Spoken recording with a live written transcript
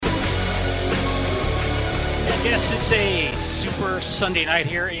Yes, it's a super Sunday night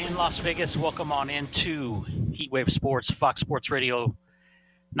here in Las Vegas. Welcome on into Heatwave Sports, Fox Sports Radio,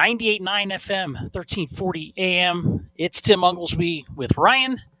 98.9 FM, 1340 AM. It's Tim Unglesby with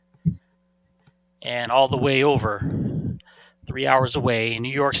Ryan, and all the way over, 3 hours away in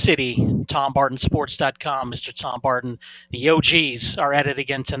New York City, TomBartonSports.com. Mr. Tom Barton, the OGs are at it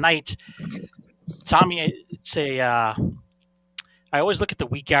again tonight. Tommy, I always look at the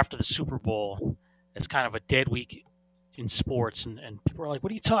week after the Super Bowl. It's kind of a dead week in sports, and people are like,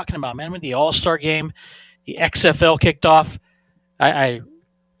 "What are you talking about, man?" When the All-Star game, the XFL kicked off, I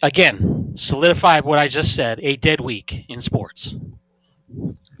again solidified what I just said: a dead week in sports.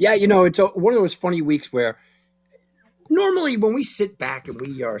 Yeah, it's one of those funny weeks where normally when we sit back and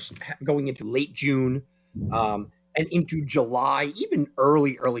we are going into late June and into July, even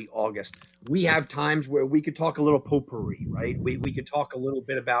early August, we have times where we could talk a little potpourri, right? We could talk a little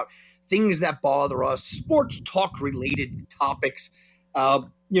bit about things that bother us, sports talk related topics,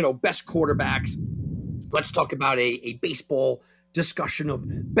 best quarterbacks. Let's talk about a baseball discussion of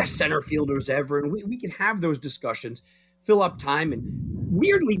best center fielders ever. And we can have those discussions, fill up time. And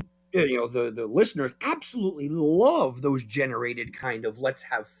weirdly, the listeners absolutely love those generated kind of let's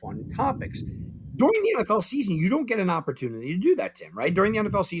have fun topics. During the NFL season, you don't get an opportunity to do that, Tim, right? During the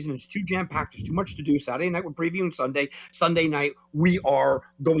NFL season, it's too jam-packed. There's too much to do. Saturday night, we're previewing Sunday. Sunday night, we are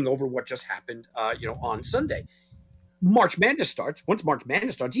going over what just happened, on Sunday. March Madness starts. Once March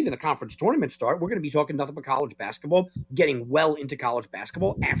Madness starts, even the conference tournaments start, we're going to be talking nothing but college basketball, getting well into college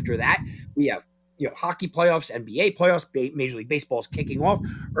basketball. After that, we have hockey playoffs, NBA playoffs, Major League Baseball is kicking off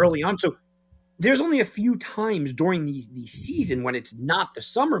early on. So there's only a few times during the season when it's not the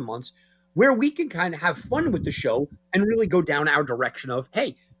summer months where we can kind of have fun with the show and really go down our direction of,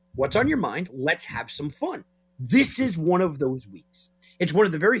 hey, what's on your mind? Let's have some fun. This is one of those weeks. It's one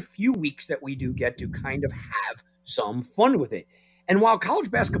of the very few weeks that we do get to kind of have some fun with it. And while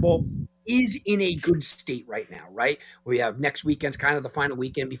college basketball is in a good state right now, right? We have next weekend's kind of the final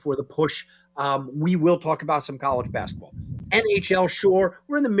weekend before the push. We will talk about some college basketball. NHL, sure,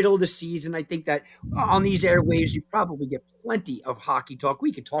 we're in the middle of the season. I think that on these airwaves, you probably get plenty of hockey talk.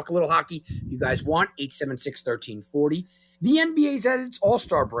 We could talk a little hockey if you guys want, 876-1340. The NBA's at its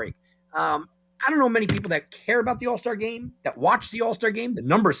All-Star break. I don't know many people that care about the All-Star game, that watch the All-Star game. The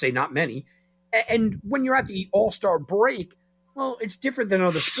numbers say not many. And when you're at the All-Star break, well, it's different than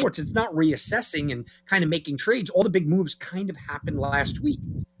other sports. It's not reassessing and kind of making trades. All the big moves kind of happened last week.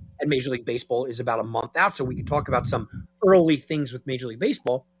 And Major League Baseball is about a month out, so we can talk about some early things with Major League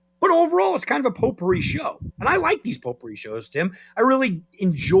Baseball. But overall, it's kind of a potpourri show. And I like these potpourri shows, Tim. I really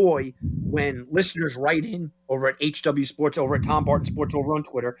enjoy when listeners write in over at HW Sports, over at Tom Barton Sports, over on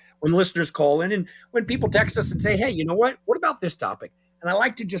Twitter, when listeners call in and when people text us and say, hey, you know what? What about this topic? And I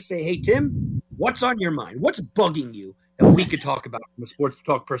like to just say, hey, Tim, what's on your mind? What's bugging you that we could talk about from a sports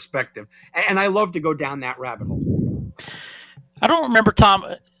talk perspective? And I love to go down that rabbit hole. I don't remember, Tom,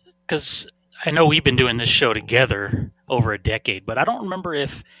 because I know we've been doing this show together over a decade, but I don't remember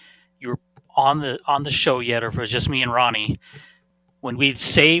if you were on the show yet or if it was just me and Ronnie. When we'd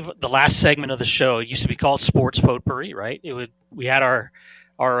save the last segment of the show, it used to be called Sports Potpourri, right? We had our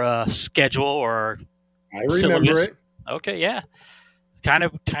schedule or our I remember syllabus. It. Okay, yeah. Kind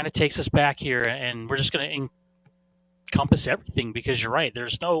of takes us back here, and we're just going to encompass everything because you're right.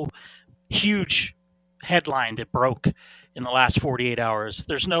 There's no huge headline that broke in the last 48 hours.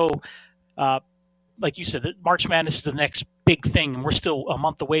 There's no, like you said, March Madness is the next big thing, and we're still a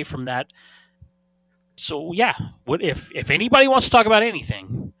month away from that. So, yeah, what if anybody wants to talk about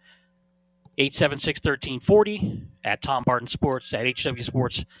anything, 876-1340 at Tom Barton Sports, at HW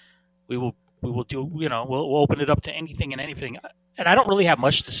Sports, we will do, we'll open it up to anything and anything. And I don't really have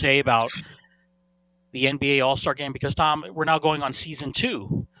much to say about the NBA All-Star Game because, Tom, we're now going on season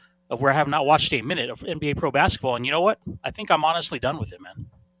 2 of where I have not watched a minute of NBA pro basketball. And you know what? I think I'm honestly done with it, man.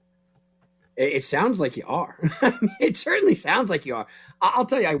 It sounds like you are. It certainly sounds like you are. I'll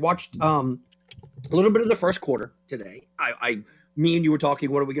tell you, I watched a little bit of the first quarter today. Me and you were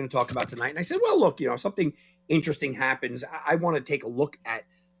talking, what are we going to talk about tonight? And I said, well, look, if something interesting happens, I want to take a look at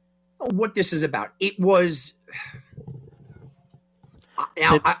what this is about. It was...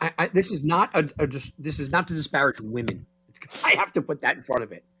 Now, this is not this is not to disparage women. I have to put that in front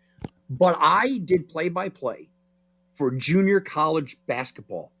of it. But I did play-by-play for junior college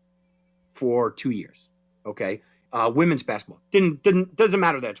basketball for 2 years. Okay, women's basketball doesn't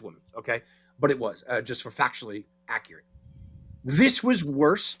matter that it's women's. Okay, but it was just for factually accurate. This was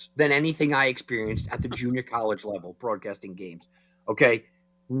worse than anything I experienced at the junior college level broadcasting games. Okay,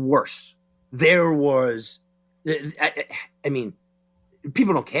 worse. There was, I mean.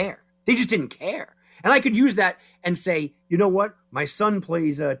 People don't care. They just didn't care. And I could use that and say, you know what? My son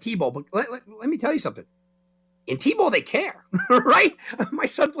plays T-ball, but let me tell you something. In T-ball, they care, right? My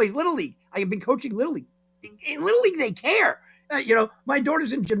son plays Little League. I have been coaching Little League. In Little League, they care. My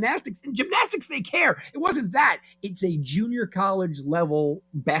daughter's in gymnastics. In gymnastics, they care. It wasn't that. It's a junior college level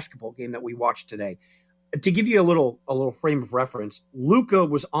basketball game that we watched today. To give you a little frame of reference, Luka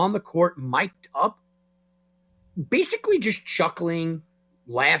was on the court, mic'd up, basically just chuckling,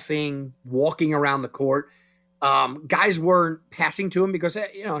 laughing, walking around the court. Guys weren't passing to him because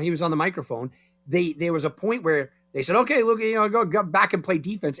he was on the microphone. There was a point where they said, "Okay, Luka, go back and play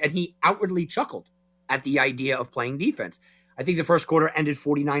defense," and he outwardly chuckled at the idea of playing defense. I think the first quarter ended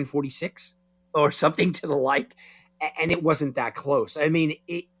 49-46 or something to the like, and it wasn't that close. I mean,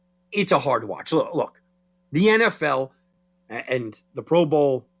 it's a hard watch. Look, the NFL and the Pro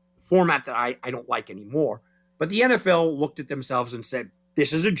Bowl format that I don't like anymore, but the NFL looked at themselves and said,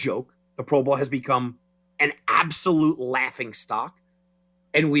 this is a joke. The Pro Bowl has become an absolute laughing stock,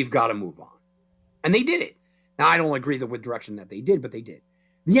 and we've got to move on. And they did it. Now, I don't agree with the direction that they did, but they did.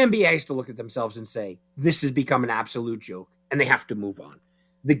 The NBA has to look at themselves and say, this has become an absolute joke, and they have to move on.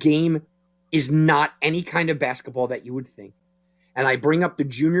 The game is not any kind of basketball that you would think. And I bring up the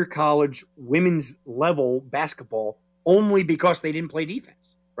junior college women's level basketball only because they didn't play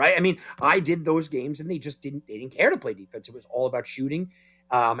defense, right? I mean, I did those games, and they didn't care to play defense. It was all about shooting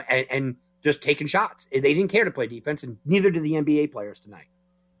and just taking shots. They didn't care to play defense, and neither did the NBA players tonight.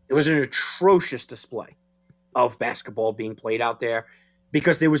 It was an atrocious display of basketball being played out there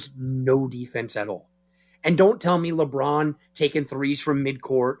because there was no defense at all. And don't tell me LeBron taking threes from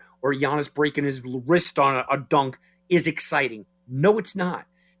midcourt or Giannis breaking his wrist on a dunk is exciting. No, it's not.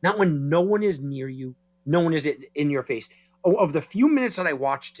 Not when no one is near you, no one is in your face. Of the few minutes that I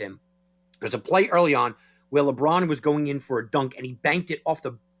watched him, there's a play early on where LeBron was going in for a dunk, and he banked it off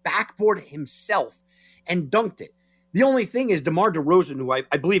the backboard himself and dunked it. The only thing is DeMar DeRozan, who I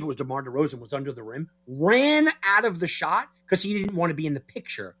believe it was DeMar DeRozan, was under the rim, ran out of the shot because he didn't want to be in the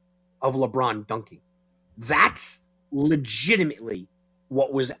picture of LeBron dunking. That's legitimately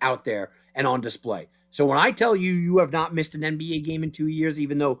what was out there and on display. So when I tell you you have not missed an NBA game in 2 years,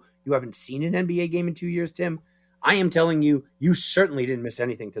 even though you haven't seen an NBA game in 2 years, Tim, I am telling you, you certainly didn't miss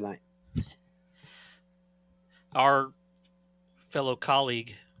anything tonight. Our fellow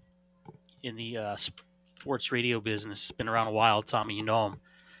colleague in the sports radio business, been around a while, Tommy, you know him,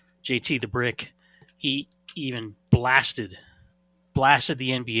 JT the Brick, he even blasted the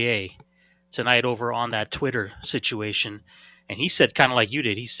NBA tonight over on that Twitter situation. And he said, kind of like you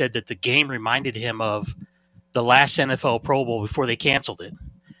did, he said that the game reminded him of the last NFL Pro Bowl before they canceled it.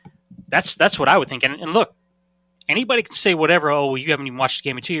 That's what I would think. And look, anybody can say whatever, oh, well, you haven't even watched a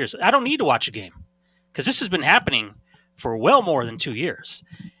game in 2 years. I don't need to watch a game because this has been happening for well more than 2 years.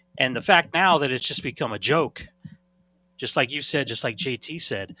 And the fact now that it's just become a joke, just like you said, just like JT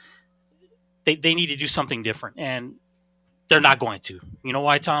said, they need to do something different. And they're not going to. You know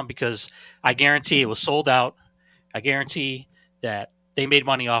why, Tom? Because I guarantee it was sold out. I guarantee that they made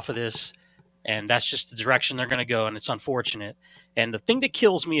money off of this, and that's just the direction they're going to go, and it's unfortunate. And the thing that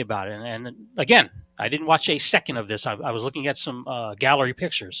kills me about it, and again, I didn't watch a second of this. I was looking at some gallery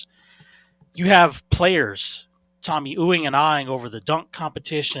pictures. You have players, Tommy, oohing and ahhing over the dunk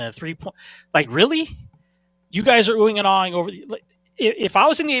competition at 3-point. Like, really? You guys are oohing and ahhing over if I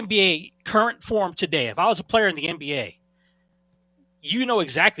was in the NBA current form today, if I was a player in the NBA, you know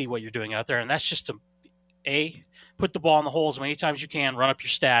exactly what you're doing out there, and that's just to put the ball in the hole as many times as you can, run up your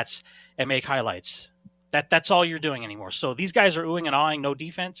stats, and make highlights. That's all you're doing anymore. So these guys are oohing and ahhing, no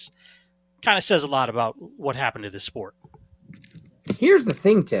defense. Kind of says a lot about what happened to this sport. Here's the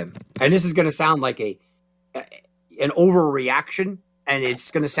thing, Tim, and this is going to sound like an overreaction, and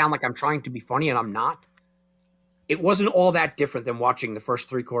it's going to sound like I'm trying to be funny, and I'm not. It wasn't all that different than watching the first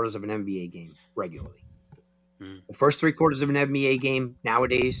three quarters of an NBA game regularly. The first three quarters of an NBA game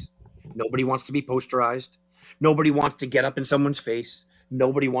nowadays, nobody wants to be posterized. Nobody wants to get up in someone's face.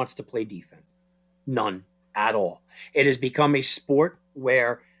 Nobody wants to play defense. None at all. It has become a sport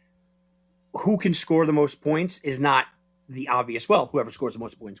where who can score the most points is not the obvious, well, whoever scores the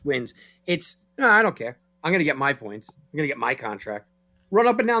most points wins. It's, no, I don't care. I'm going to get my points. I'm going to get my contract. Run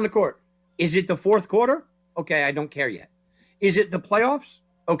up and down the court. Is it the fourth quarter? Okay, I don't care yet. Is it the playoffs?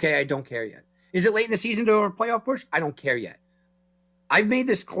 Okay, I don't care yet. Is it late in the season to a playoff push? I don't care yet. I've made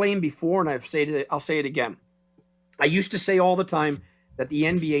this claim before, and I'll say it again. I used to say all the time that the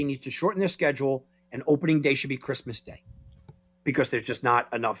NBA needs to shorten their schedule and opening day should be Christmas Day because there's just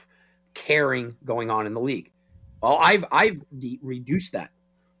not enough caring going on in the league. Well, I've reduced that.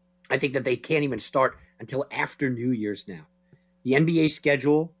 I think that they can't even start until after New Year's now. The NBA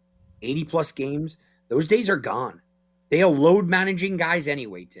schedule, 80-plus games, Those days are gone. They are load managing guys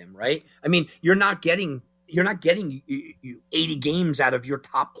anyway, Tim, right? I mean, you're not getting 80 games out of your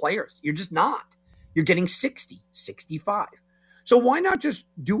top players. You're just not. You're getting 60, 65. So why not just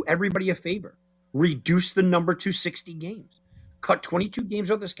do everybody a favor? Reduce the number to 60 games. Cut 22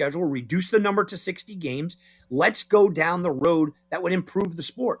 games off the schedule, reduce the number to 60 games. Let's go down the road that would improve the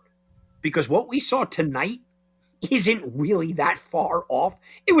sport. Because what we saw tonight isn't really that far off.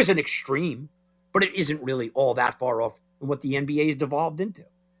 It was an extreme, but it isn't really all that far off from what the NBA has devolved into.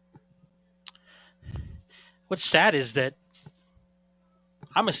 What's sad is that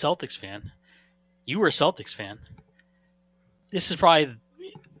I'm a Celtics fan. You were a Celtics fan. This is probably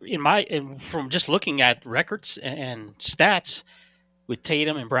from just looking at records and stats with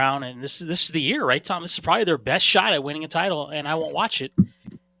Tatum and Brown, and this is the year, right, Tom? This is probably their best shot at winning a title, and I won't watch it.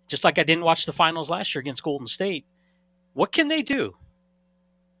 Just like I didn't watch the finals last year against Golden State. What can they do?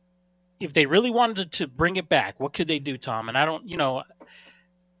 If they really wanted to bring it back, what could they do, Tom? And I don't,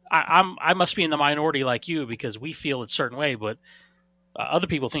 I must be in the minority like you because we feel a certain way, but other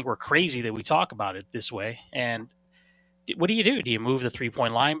people think we're crazy that we talk about it this way. And what do you do? Do you move the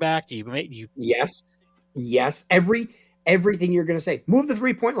 3-point line back? Do you Yes. Everything you're going to say. Move the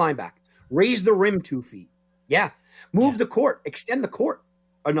 3-point line back. Raise the rim 2 feet. Yeah. Move the court. Extend the court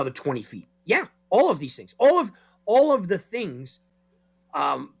another 20 feet. Yeah. All of these things. All of the things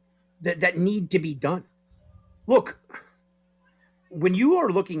that need to be done. Look, when you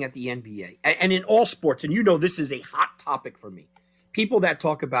are looking at the NBA and in all sports, and this is a hot topic for me, people that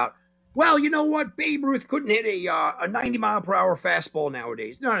talk about, well, you know what? Babe Ruth couldn't hit a 90-mile-per-hour fastball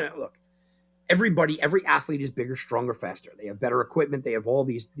nowadays. No. Look, every athlete is bigger, stronger, faster. They have better equipment. They have all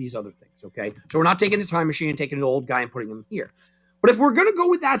these other things, okay? So we're not taking a time machine and taking an old guy and putting him here. But if we're going to go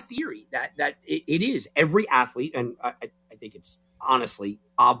with that theory, that it is every athlete, and I think it's honestly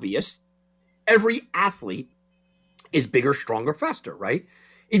obvious, every athlete is bigger, stronger, faster, right?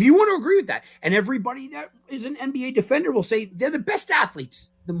 If you want to agree with that, and everybody that is an NBA defender will say they're the best athletes,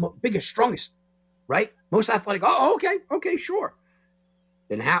 the biggest, strongest, right? Most athletic. Oh, okay, sure.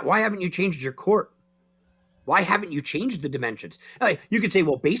 Then why haven't you changed your court? Why haven't you changed the dimensions? You could say,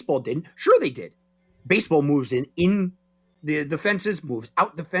 well, baseball didn't. Sure, they did. Baseball moves in the fences, moves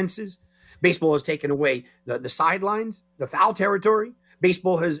out the fences. Baseball has taken away the sidelines, the foul territory.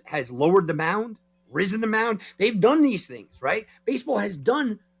 Baseball has lowered the mound, risen the mound. They've done these things, right? Baseball has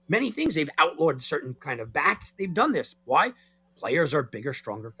done many things. They've outlawed certain kind of bats. They've done this. Why? Players are bigger,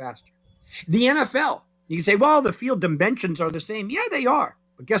 stronger, faster. The NFL, you can say, well, the field dimensions are the same. Yeah, they are.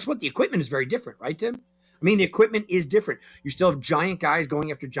 But guess what? The equipment is very different, right, Tim? I mean, the equipment is different. You still have giant guys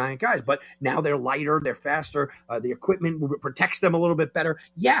going after giant guys, but now they're lighter, they're faster. The equipment protects them a little bit better.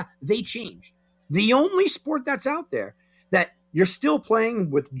 Yeah, they changed. The only sport that's out there that you're still playing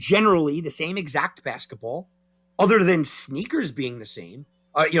with generally the same exact basketball, other than sneakers being the same,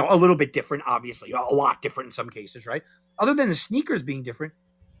 a little bit different, obviously, a lot different in some cases, right? Other than the sneakers being different,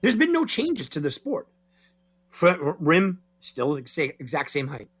 there's been no changes to the sport. Rim, still exact same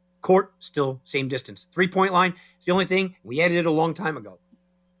height. Court, still same distance. 3-point line is the only thing. We added it a long time ago.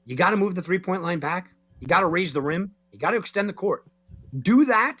 You got to move the 3-point line back. You got to raise the rim. You got to extend the court. Do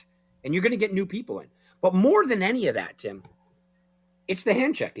that, and you're going to get new people in. But more than any of that, Tim, it's the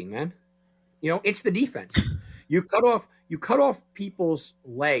hand checking, man. It's the defense. You cut off people's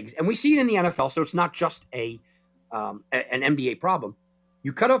legs, and we see it in the NFL, so it's not just an NBA problem.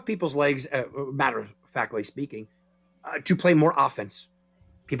 You cut off people's legs, matter of factly speaking, to play more offense.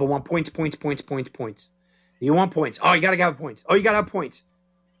 People want points. You want points. Oh, you got to have points. Oh, you got to have points.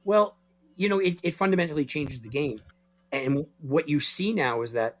 Well, it fundamentally changes the game. And what you see now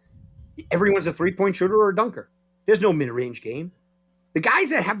is that everyone's a 3-point shooter or a dunker. There's no mid-range game. The guys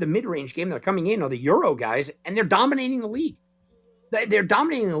that have the mid-range game that are coming in are the Euro guys, and they're dominating the league. They're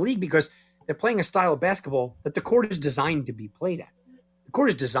dominating the league because they're playing a style of basketball that the court is designed to be played at. The court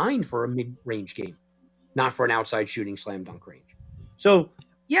is designed for a mid-range game, not for an outside shooting slam dunk range. So,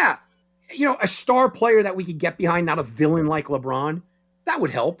 yeah, a star player that we could get behind, not a villain like LeBron, that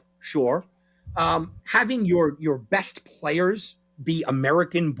would help, sure. Having your best players be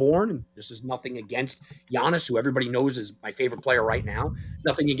American-born, and this is nothing against Giannis, who everybody knows is my favorite player right now,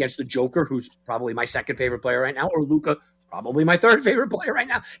 nothing against the Joker, who's probably my second favorite player right now, or Luka, probably my third favorite player right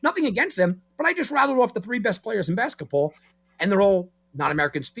now. Nothing against them, but I just rattled off the 3 best players in basketball, and they're all not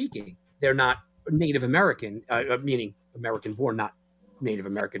American-speaking. They're not Native American, meaning American-born, not Native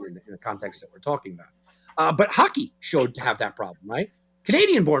American in the context that we're talking about. But hockey showed to have that problem, right?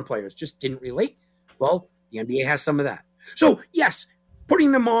 Canadian-born players just didn't relate. Well, the NBA has some of that. So, yes,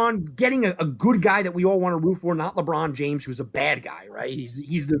 putting them on, getting a good guy that we all want to root for, not LeBron James, who's a bad guy, right?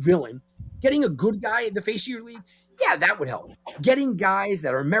 He's the villain. Getting a good guy at the face of your league, yeah, that would help. Getting guys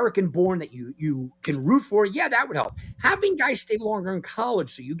that are American born that you can root for, yeah, that would help. Having guys stay longer in college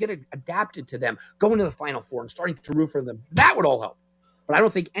so you get adapted to them, going to the Final Four and starting to root for them, that would all help. But I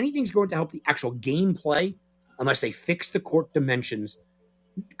don't think anything's going to help the actual gameplay unless they fix the court dimensions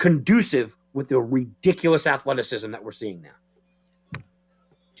conducive with the ridiculous athleticism that we're seeing now.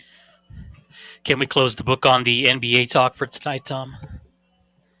 Can we close the book on the NBA talk for tonight, Tom?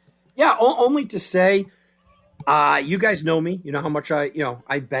 Yeah, only to say, you guys know me. You know how much I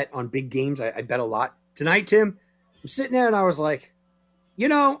bet on big games. I bet a lot. Tonight, Tim, I'm sitting there and I was like,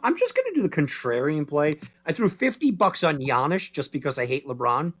 I'm just going to do the contrarian play. I threw $50 on Giannis just because I hate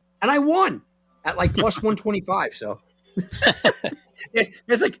LeBron, and I won at like plus 125. So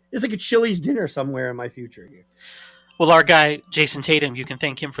there's like a Chili's dinner somewhere in my future here. Well, our guy Jason Tatum, you can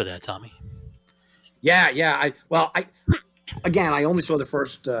thank him for that, Tommy. Yeah. I only saw the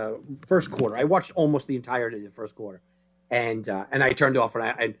first quarter. I watched almost the entirety of the first quarter, and I turned off.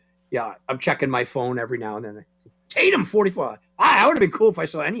 And I'm checking my phone every now and then. Tatum 44. That would have been cool if I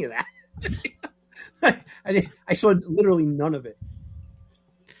saw any of that. I saw literally none of it.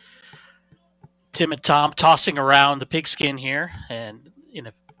 Tim and Tom tossing around the pigskin here, and in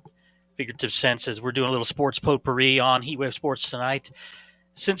a figurative sense, as we're doing a little sports potpourri on Heatwave Sports tonight.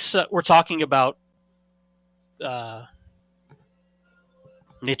 Since we're talking about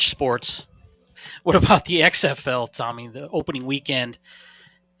niche sports, what about the XFL, Tommy? The opening weekend,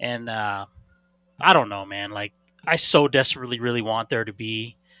 and I don't know, man. Like, I so desperately really want there to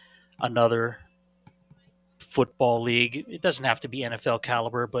be another football league. It doesn't have to be NFL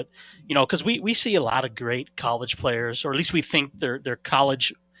caliber, but because we see a lot of great college players, or at least we think their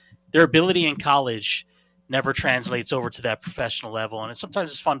ability in college never translates over to that professional level. And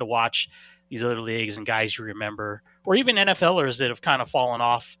sometimes it's fun to watch these other leagues and guys you remember, or even NFLers that have kind of fallen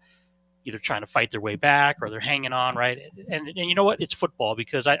off, either trying to fight their way back or they're hanging on, right? And you know what? It's football,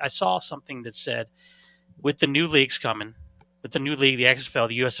 because I saw something that said with the new leagues coming, with the new league, the XFL,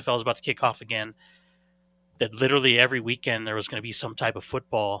 the USFL is about to kick off again, that literally every weekend there was going to be some type of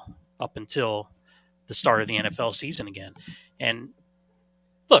football up until the start of the NFL season again. And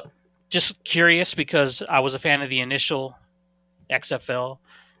look, just curious, because I was a fan of the initial XFL.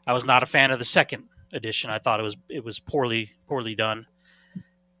 I was not a fan of the second edition. I thought it was poorly done.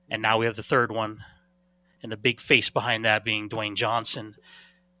 And now we have the third one, and the big face behind that being Dwayne Johnson.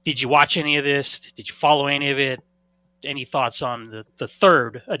 Did you watch any of this? Did you follow any of it? Any thoughts on the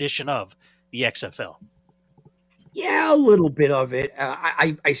third edition of the XFL? Yeah, a little bit of it.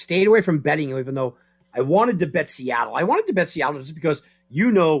 I stayed away from betting, even though I wanted to bet Seattle. I wanted to bet Seattle just because,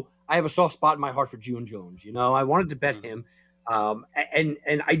 I have a soft spot in my heart for June Jones. I wanted to bet him, and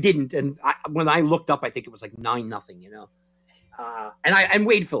I didn't. And when I looked up, I think it was like 9-0. And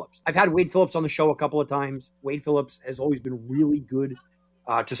Wade Phillips. I've had Wade Phillips on the show a couple of times. Wade Phillips has always been really good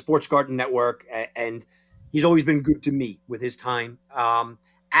to Sports Garden Network, and he's always been good to me with his time.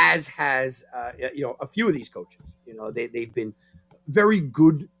 As has a few of these coaches. They've been very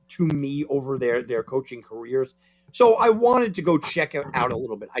good to me over their coaching careers. So I wanted to go check it out a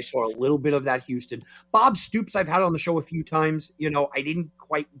little bit. I saw a little bit of that Houston. Bob Stoops I've had on the show a few times. I didn't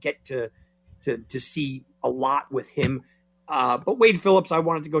quite get to see a lot with him. But Wade Phillips I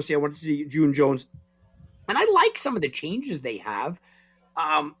wanted to go see. I wanted to see June Jones. And I like some of the changes they have.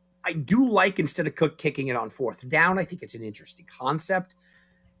 I do like, instead of kicking it on fourth down, I think it's an interesting concept.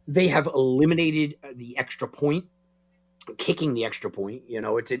 They have eliminated the extra point, kicking the extra point.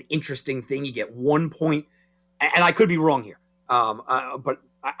 It's an interesting thing. You get 1 point, and I could be wrong here, but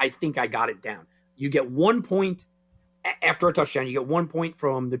I think I got it down. You get 1 point after a touchdown. You get 1 point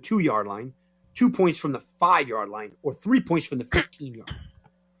from the 2-yard line, 2 points from the 5-yard line, or 3 points from the 15-yard.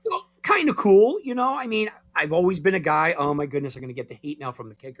 Kind of cool, I've always been a guy. Oh my goodness, I'm going to get the hate now from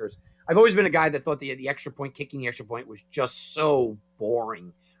the kickers. I've always been a guy that thought the extra point, kicking the extra point, was just so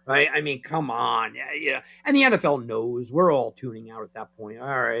boring. Right? Come on. Yeah. And the NFL knows. We're all tuning out at that point.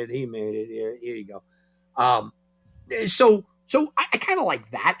 All right, he made it. Here you go. So I kind of like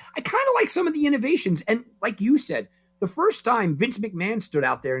that. I kind of like some of the innovations. And like you said, the first time Vince McMahon stood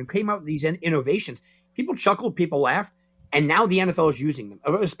out there and came out with these innovations, people chuckled, people laughed. And now the NFL is using them,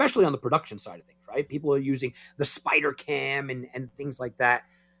 especially on the production side of things, right? People are using the spider cam and things like that.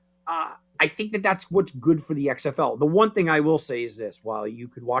 I think that's what's good for the XFL. The one thing I will say is this: while you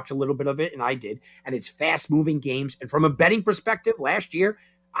could watch a little bit of it, and I did, and it's fast-moving games, and from a betting perspective, last year,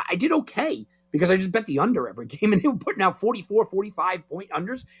 I did okay because I just bet the under every game, and they were putting out 44, 45-point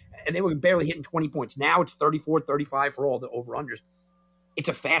unders, and they were barely hitting 20 points. Now it's 34, 35 for all the over-unders. It's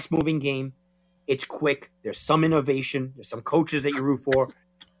a fast-moving game. It's quick. There's some innovation. There's some coaches that you root for.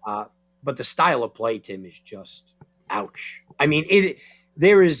 but the style of play, Tim, is just ouch. I mean,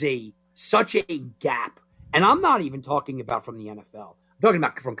 there is such a gap, and I'm not even talking about from the NFL. I'm talking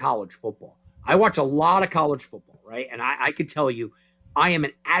about from college football. I watch a lot of college football, right? And I could tell you, I am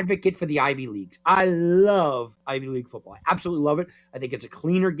an advocate for the Ivy Leagues. I love Ivy League football. I absolutely love it. I think it's a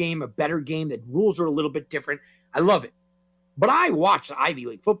cleaner game, a better game. The rules are a little bit different. I love it. But I watch the Ivy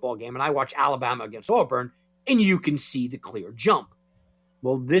League football game, and I watch Alabama against Auburn, and you can see the clear jump.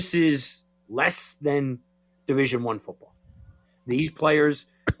 Well, this is less than Division I football. These players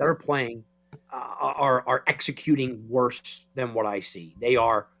that are playing are executing worse than what I see. They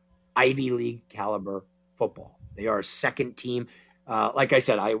are Ivy League caliber football. They are a second team. Like I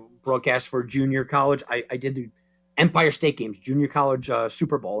said, I broadcast for junior college. I did the Empire State Games, junior college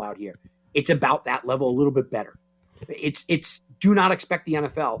Super Bowl out here. It's about that level, a little bit better. It's do not expect the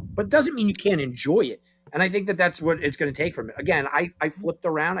NFL, but it doesn't mean you can't enjoy it. And I think that's what it's going to take from it. Again, I flipped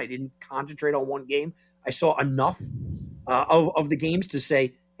around. I didn't concentrate on one game. I saw enough of the games to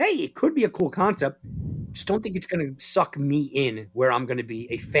say, hey, it could be a cool concept. Just don't think it's going to suck me in where I'm going to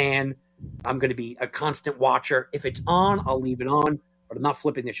be a fan. I'm going to be a constant watcher. If it's on, I'll leave it on, but I'm not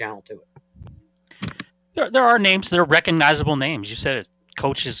flipping the channel to it. There are names. There are recognizable names. You said it.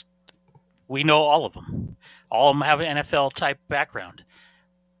 Coaches, we know all of them. All of them have an NFL-type background,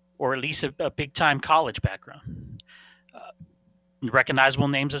 or at least a big-time college background. Recognizable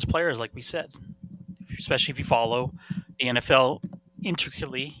names as players, like we said. Especially if you follow the NFL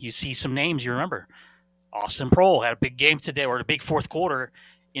intricately, you see some names you remember. Austin Proehl had a big game today, or a big fourth quarter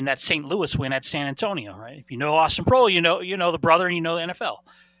in that St. Louis win at San Antonio, right? If you know Austin Proehl, you know the brother and you know the NFL.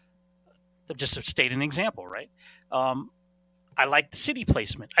 Just to state an example, right? I like the city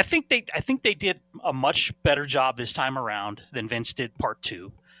placement. I think they did a much better job this time around than Vince did part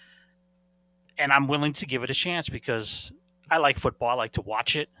 2. And I'm willing to give it a chance because I like football. I like to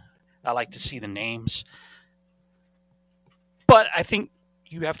watch it. I like to see the names. But I think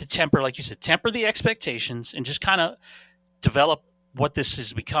you have to temper, like you said, temper the expectations and just kind of develop what this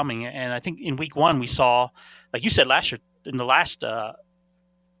is becoming. And I think in week 1 we saw, like you said last year, in the last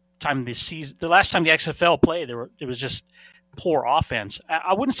time this season, the last time the XFL played, it was just poor offense.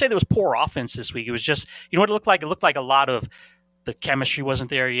 I wouldn't say there was poor offense this week. It was just, you know what it looked like? It looked like a lot of the chemistry wasn't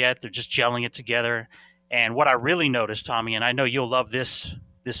there yet. They're just gelling it together. And what I really noticed, Tommy, and I know you'll love this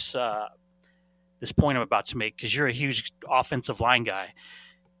point I'm about to make because you're a huge offensive line guy.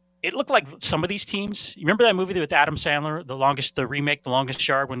 It looked like some of these teams. You remember that movie with Adam Sandler, the remake, The Longest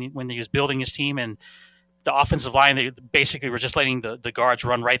Yard, when he was building his team and the offensive line, they basically were just letting the guards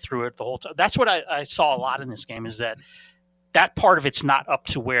run right through it the whole time. That's what I saw a lot in this game, is that part of it's not up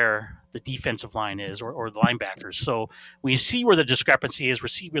to where the defensive line is or the linebackers. So we see where the discrepancy is. We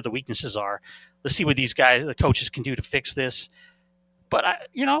see where the weaknesses are. Let's see what these guys, the coaches, can do to fix this. But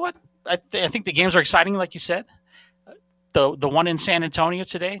you know what? I think the games are exciting, like you said. The one in San Antonio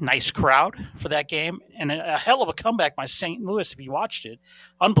today, nice crowd for that game, and a hell of a comeback by St. Louis if you watched it.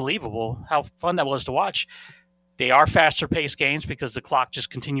 Unbelievable how fun that was to watch. They are faster-paced games because the clock just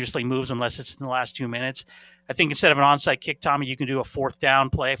continuously moves unless it's in the last 2 minutes. I think instead of an onside kick, Tommy, you can do a 4th down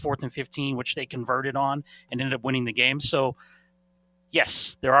play, 4th and 15, which they converted on and ended up winning the game. So,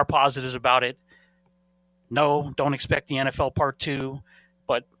 yes, there are positives about it. No, don't expect the NFL Part 2.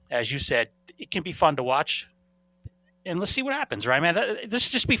 But as you said, it can be fun to watch. And let's see what happens, right, man? Let's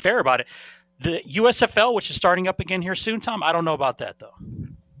just be fair about it. The USFL, which is starting up again here soon, Tom, I don't know about that, though.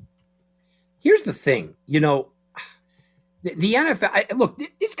 Here's the thing. The NFL, look,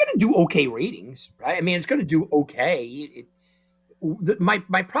 it's going to do okay ratings, right? I mean, it's going to do okay.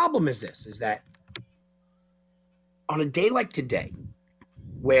 My problem is this, is that on a day like today,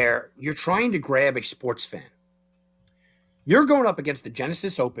 where you're trying to grab a sports fan, you're going up against the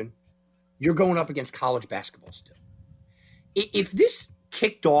Genesis Open, you're going up against college basketball still. If this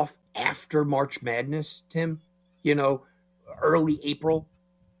kicked off after March Madness, Tim, early April,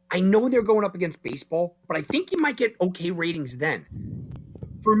 I know they're going up against baseball, but I think you might get okay ratings then.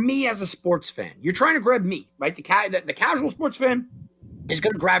 For me as a sports fan, you're trying to grab me, right? The casual sports fan is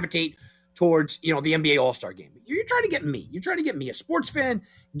going to gravitate towards, the NBA All-Star Game. You're trying to get me. You're trying to get me, a sports fan,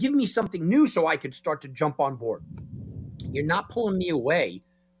 give me something new so I could start to jump on board. You're not pulling me away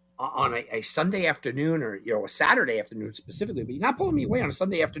on a Sunday afternoon or, a Saturday afternoon specifically, but you're not pulling me away on a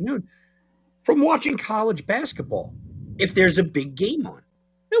Sunday afternoon from watching college basketball if there's a big game on.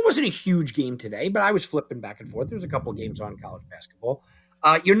 It wasn't a huge game today, but I was flipping back and forth. There's a couple of games on college basketball.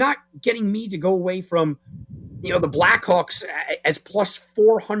 You're not getting me to go away from, the Blackhawks as plus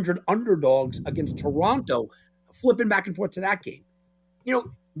 400 underdogs against Toronto, flipping back and forth to that game.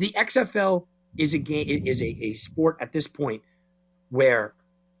 The XFL is a sport at this point where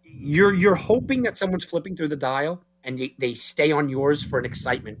you're hoping that someone's flipping through the dial and they stay on yours for an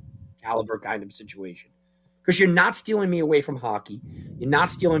excitement caliber kind of situation. Because you're not stealing me away from hockey. You're not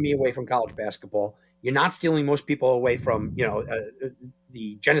stealing me away from college basketball. You're not stealing most people away from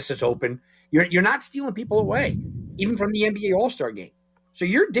the Genesis Open. You're not stealing people away, even from the NBA All-Star game. So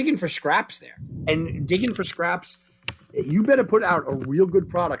you're digging for scraps there. And digging for scraps, you better put out a real good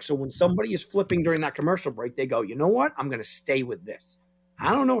product. So when somebody is flipping during that commercial break, they go, you know what? I'm going to stay with this.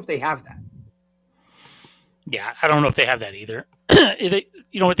 I don't know if they have that. Yeah, I don't know if they have that either.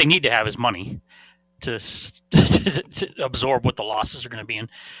 You know what they need to have is money to absorb what the losses are going to be,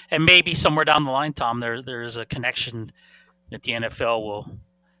 and maybe somewhere down the line, Tom, there is a connection that the NFL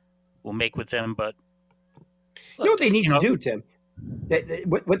will make with them. But you know what they need to do, Tim?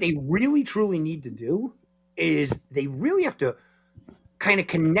 What they really truly need to do is they really have to kind of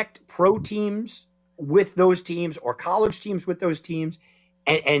connect pro teams with those teams or college teams with those teams,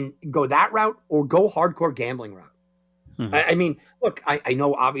 and go that route or go hardcore gambling route. Mm-hmm. I mean, look, I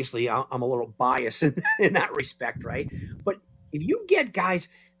know obviously I'm a little biased in that respect, right? But if you get guys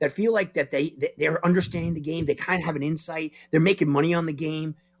that feel like that they're understanding the game, they kind of have an insight, they're making money on the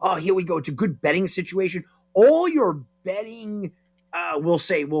game. Oh, here we go. It's a good betting situation. All your betting, we'll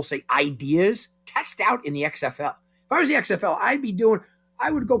say ideas, test out in the XFL. If I was the XFL,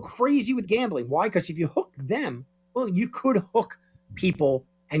 I would go crazy with gambling. Why? Because if you hook them, well, you could hook people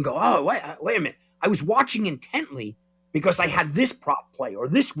and go, oh, wait a minute. I was watching intently because I had this prop play or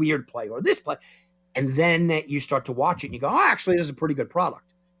this weird play or this play. And then you start to watch it and you go, oh, actually, this is a pretty good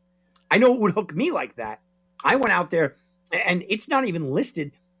product. I know it would hook me like that. I went out there and it's not even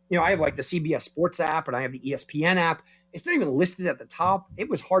listed. You know, I have like the CBS Sports app and I have the ESPN app. It's not even listed at the top. It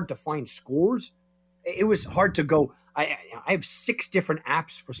was hard to find scores. It was hard to go. I have 6 different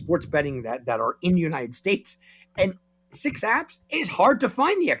apps for sports betting that are in the United States. And 6 apps, it is hard to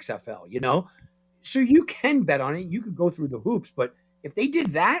find the XFL, you know? So you can bet on it. You could go through the hoops. But if they did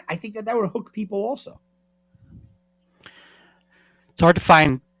that, I think that would hook people also. It's hard to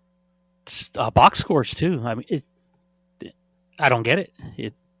find box scores, too. I mean, I don't get it.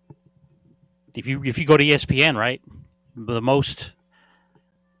 If you go to ESPN, right, the most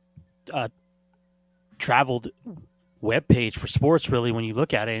traveled web page for sports, really, when you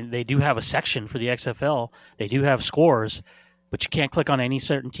look at it, they do have a section for the XFL. They do have scores, but you can't click on any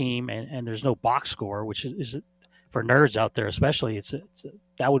certain team, and there's no box score, which is for nerds out there, especially.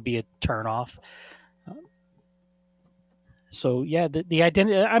 That would be a turn off. So yeah, the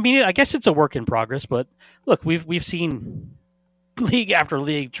identity. I mean, I guess it's a work in progress, but look, we've seen league after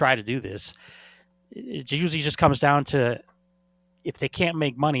league try to do this. It usually just comes down to, if they can't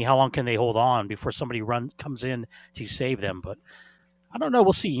make money, how long can they hold on before somebody comes in to save them? But I don't know.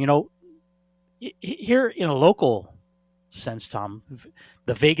 We'll see. You know, here in a local sense, Tom,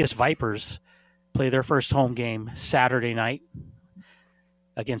 the Vegas Vipers play their first home game Saturday night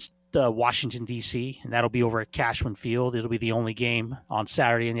against Washington, D.C., and that'll be over at Cashman Field. It'll be the only game on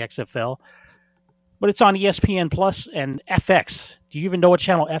Saturday in the XFL. But it's on ESPN Plus and FX. Do you even know what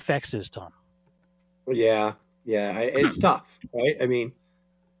channel FX is, Tom? Yeah, it's tough, right? I mean,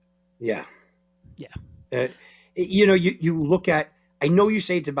 yeah. You know, you look at. I know you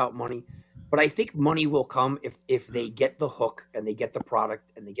say it's about money, but I think money will come if they get the hook and they get the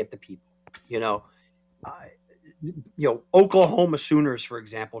product and they get the people. You know, Oklahoma Sooners, for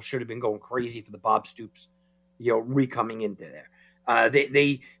example, should have been going crazy for the Bob Stoops, re-coming into there.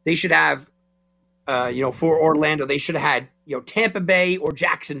 They should have, for Orlando, they should have had, Tampa Bay or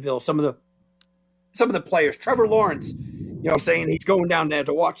Jacksonville, some of the players, Trevor Lawrence, saying he's going down there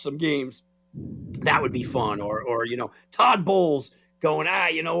to watch some games. That would be fun. Or Todd Bowles going,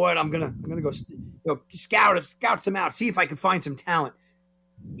 you know what? I'm gonna go, scout some out, see if I can find some talent.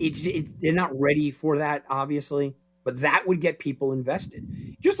 They're not ready for that, obviously, but that would get people invested.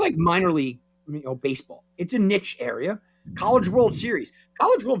 Just like minor league, baseball. It's a niche area. College World Series.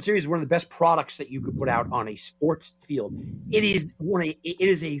 College World Series is one of the best products that you could put out on a sports field. It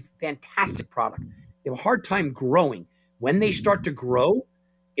is a fantastic product. They have a hard time growing. When they start to grow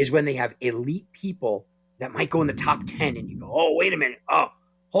is when they have elite people that might go in the top 10 and you go, oh, wait a minute. Oh,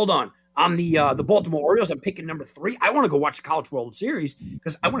 hold on. I'm the Baltimore Orioles. I'm picking number 3. I want to go watch the College World Series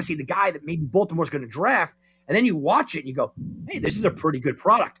because I want to see the guy that maybe Baltimore's going to draft. And then you watch it and you go, hey, this is a pretty good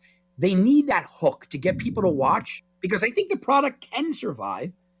product. They need that hook to get people to watch because I think the product can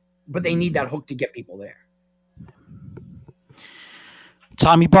survive, but they need that hook to get people there.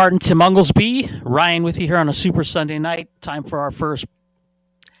 Tommy Barton, Tim Unglesby, Ryan with you here on a Super Sunday night. Time for our first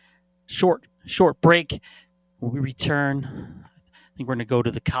short break. When we return, I think we're going to go to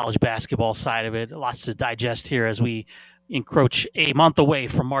the college basketball side of it. Lots to digest here as we, encroach a month away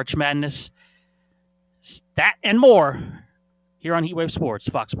from March Madness. That and more here on Heatwave Sports,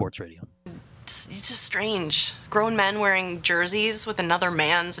 Fox Sports Radio. It's just strange. Grown men wearing jerseys with another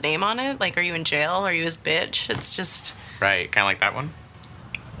man's name on it. Like, are you in jail? Are you his bitch? It's just... Right, kind of like that one.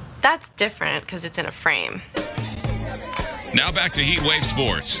 That's different because it's in a frame. Now back to Heatwave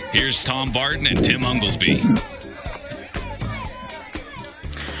Sports. Here's Tom Barton and Tim Unglesby.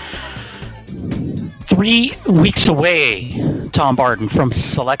 3 weeks away, Tom Barton, from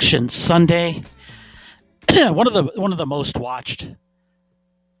Selection Sunday. one of the most watched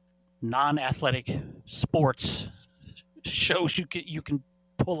non-athletic sports shows you can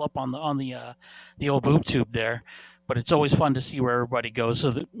pull up on the old boob tube there, but it's always fun to see where everybody goes.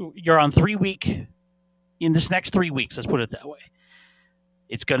 So you're on in this next 3 weeks. Let's put it that way.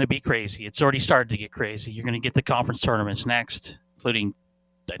 It's going to be crazy. It's already started to get crazy. You're going to get the conference tournaments next, including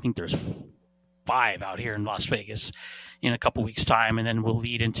I think there's 5 out here in Las Vegas in a couple weeks' time, and then we'll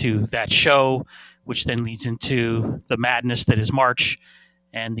lead into that show, which then leads into the madness that is March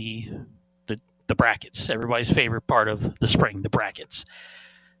and the brackets. Everybody's favorite part of the spring, the brackets.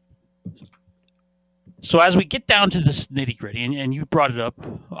 So as we get down to this nitty gritty, and you brought it up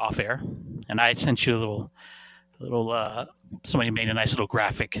off air, and I sent you a little somebody made a nice little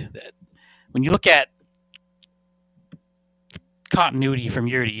graphic that when you look at continuity from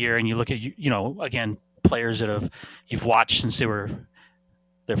year to year, and you look at again players that you've watched since they're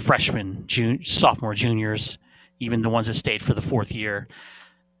freshmen, sophomore, juniors, even the ones that stayed for the 4th year.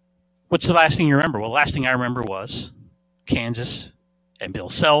 What's the last thing you remember? Well, the last thing I remember was Kansas and Bill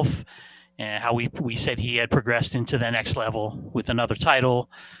Self, and how we said he had progressed into the next level with another title,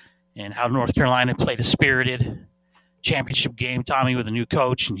 and how North Carolina played a spirited championship game, Tommy, with a new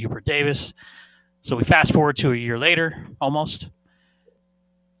coach and Hubert Davis. So we fast forward to a year later, almost.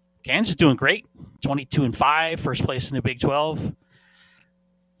 Kansas is doing great, 22-5, first place in the Big 12.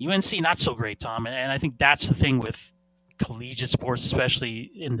 UNC not so great, Tom, and I think that's the thing with collegiate sports,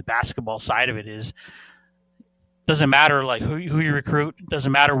 especially in the basketball side of it, is doesn't matter like who you recruit,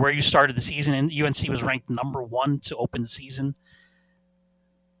 doesn't matter where you started the season, and UNC was ranked number 1 to open the season.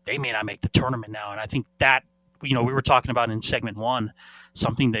 They may not make the tournament now, and I think that we were talking about in segment 1,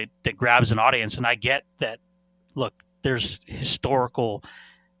 something that grabs an audience, and I get that. Look, there's historical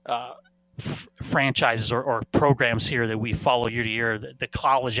franchises or programs here that we follow year to year, the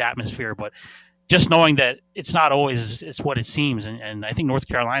college atmosphere, but just knowing that it's not always it's what it seems, and I think North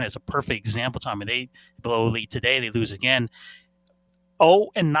Carolina is a perfect example, Tom. And they blow a lead today, they lose again.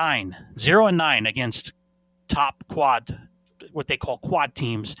 0-9 against top quad, what they call quad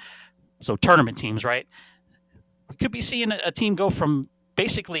teams, so tournament teams, right? We could be seeing a team go from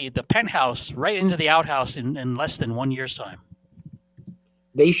basically the penthouse right into the outhouse in less than 1 year's time.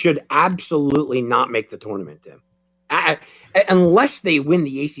 They should absolutely not make the tournament, Tim. Unless they win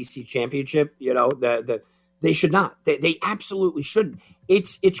the ACC championship, they should not. They absolutely shouldn't.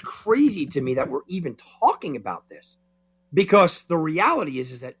 It's crazy to me that we're even talking about this, because the reality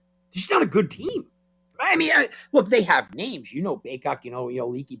is that they're just not a good team. I mean, look, they have names. Baycock,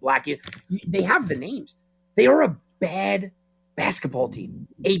 Leaky Black. They have the names. They are a bad basketball team.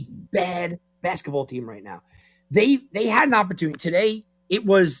 A bad basketball team right now. They had an opportunity today. It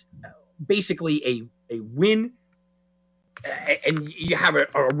was basically a win, and you have a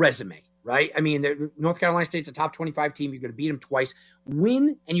resume, right? I mean, North Carolina State's a top 25 team. You're going to beat them twice.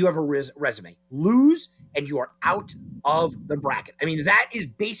 Win, and you have a resume. Lose, and you are out of the bracket. I mean, that is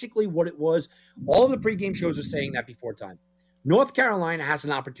basically what it was. All of the pregame shows are saying that before time. North Carolina has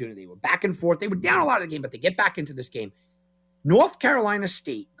an opportunity. They were back and forth. They were down a lot of the game, but they get back into this game. North Carolina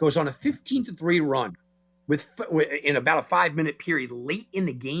State goes on a 15-3 run in about a 5-minute period late in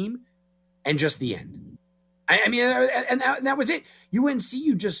the game, and just the end. I mean, and that was it. UNC,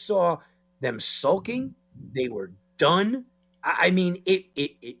 you just saw them sulking. They were done. I mean,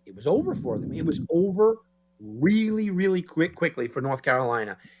 it was over for them. It was over really, really quickly for North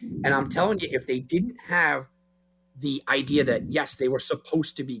Carolina. And I'm telling you, if they didn't have the idea that, yes, they were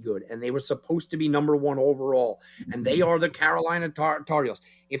supposed to be good and they were supposed to be number 1 overall, and they are the Carolina Tar Heels.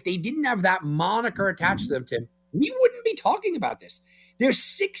 If they didn't have that moniker attached to them, Tim, we wouldn't be talking about this. They're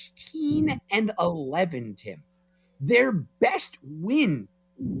 16-11, Tim. Their best win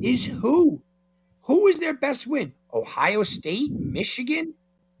is who? Who is their best win? Ohio State, Michigan,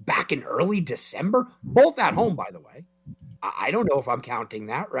 back in early December, both at home, by the way. I don't know if I'm counting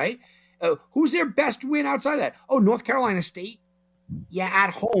that, right? Who's their best win outside of that? Oh, North Carolina State. Yeah, at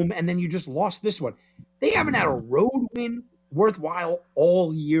home, and then you just lost this one. They haven't had a road win worthwhile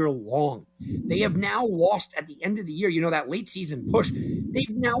all year long. They have now lost at the end of the year, that late season push. They've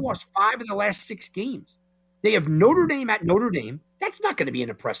now lost 5 of the last 6 games. They have Notre Dame at Notre Dame. That's not going to be an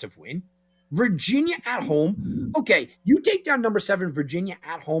impressive win. Virginia at home. Okay, you take down number 7 Virginia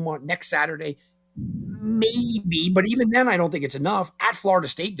at home on next Saturday. Maybe, but even then, I don't think it's enough. At Florida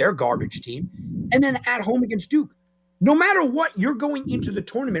State, they're a garbage team. And then at home against Duke. No matter what, you're going into the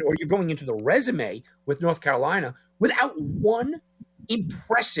tournament or you're going into the resume with North Carolina without one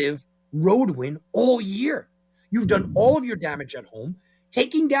impressive road win all year. You've done all of your damage at home.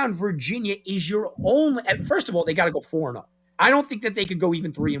 Taking down Virginia is your only. First of all, they got to go 4-0. I don't think that they could go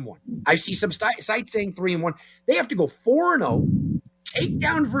even 3-1. I see some sites saying 3-1. They have to go 4-0, take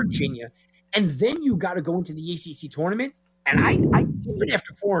down Virginia, and then you got to go into the ACC tournament. And I even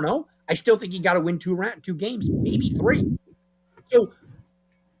after 4-0, I still think you got to win 2 games, maybe 3. So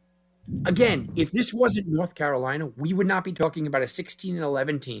again, if this wasn't North Carolina, we would not be talking about a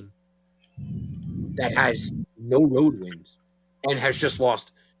 16-11 team that has no road wins and has just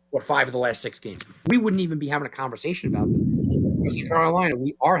lost, 5 of the last 6 games. We wouldn't even be having a conversation about them. Because in Carolina,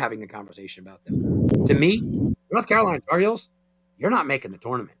 we are having a conversation about them. To me, North Carolina Tar Heels, you're not making the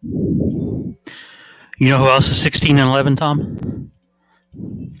tournament. You know who else is 16-11, Tom?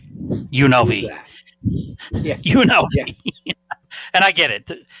 UNLV. Yeah. UNLV. Yeah. And I get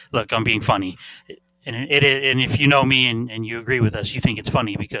it. Look, I'm being funny. And if you know me and you agree with us, you think it's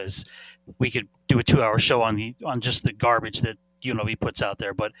funny because we could do a 2-hour show on just the garbage that UNLV puts out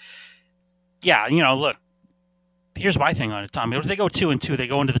there. But yeah, look, here's my thing on it, Tom. If they go 2-2, they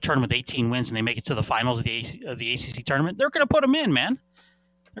go into the tournament with 18 wins and they make it to the finals of the ACC tournament, they're going to put them in, man.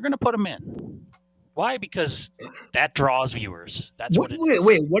 They're going to put them in. Why? Because that draws viewers. That's what it is.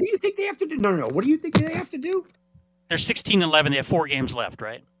 Wait, what do you think they have to do? No. What do you think they have to do? They're 16-11. They have 4 games left,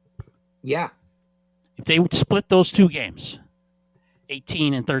 right? Yeah. If they would split those 2 games,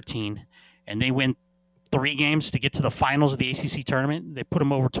 18 and 13, and they win 3 games to get to the finals of the ACC tournament, they put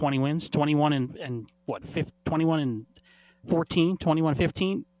them over 20 wins, 21 and 21 and 14, 21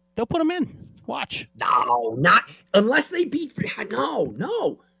 15. They'll put them in. Watch. No, not unless they beat.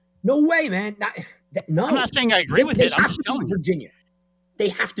 No way, man. No. I'm not saying I agree with it. I'm just telling you. Virginia. They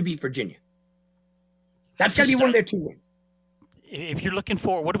have to beat Virginia. That's got to be one of their 2 wins. If you're looking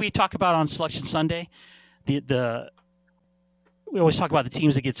for, what do we talk about on Selection Sunday? We always talk about the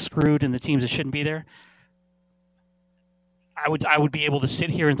teams that get screwed and the teams that shouldn't be there. I would be able to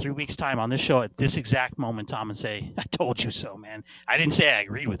sit here in 3 weeks' time on this show at this exact moment, Tom, and say, I told you so, man. I didn't say I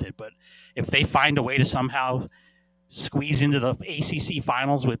agreed with it, but if they find a way to somehow squeeze into the ACC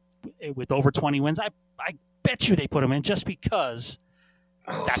finals with over 20 wins, I bet you they put them in just because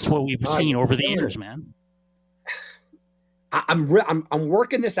that's what we've seen over the years, man. I'm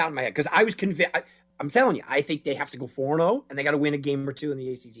working this out in my head because I was convinced. I'm telling you, I think they have to go 4-0 and they got to win a game or 2 in the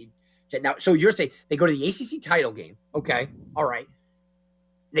ACC. Now, so you're saying they go to the ACC title game. Okay. All right.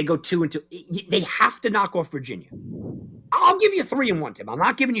 They go 2-2. They have to knock off Virginia. I'll give you 3-1, Tim. I'm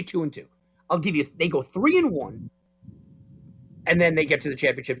not giving you 2-2. I'll give you, they go 3-1 and then they get to the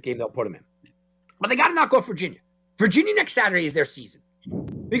championship game. They'll put them in, but they got to knock off Virginia. Virginia next Saturday is their season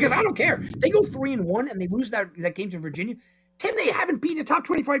because I don't care. They go 3-1 and they lose that game to Virginia. Tim, they haven't beaten a top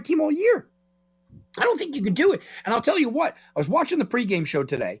 25 team all year. I don't think you could do it. And I'll tell you what, I was watching the pregame show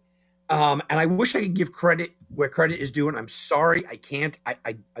today. And I wish I could give credit where credit is due, and I'm sorry I can't.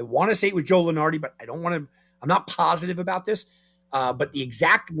 I want to say it was Joe Lunardi, but I don't want to. I'm not positive about this. But the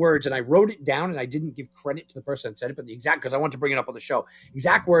exact words, and I wrote it down, and I didn't give credit to the person that said it, but the exact, because I want to bring it up on the show.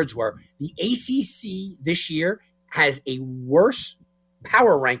 Exact words were, the ACC this year has a worse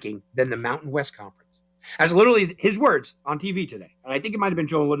power ranking than the Mountain West Conference. That's literally his words on TV today, and I think it might have been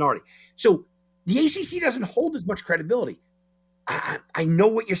Joe Lunardi. So the ACC doesn't hold as much credibility. I know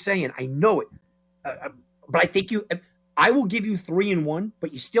what you're saying. I know it. But I think I will give you 3-1,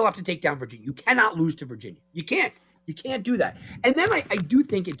 but you still have to take down Virginia. You cannot lose to Virginia. You can't. You can't do that. And then I do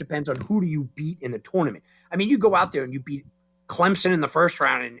think it depends on who do you beat in the tournament. I mean, you go out there and you beat Clemson in the first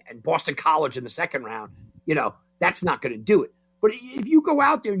round and Boston College in the second round. That's not going to do it. But if you go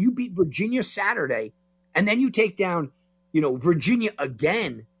out there and you beat Virginia Saturday and then you take down, Virginia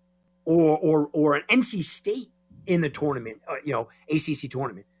again or an NC State in the tournament, ACC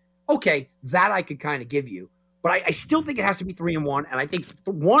tournament. Okay, that I could kind of give you. But I still think it has to be 3-1, and I think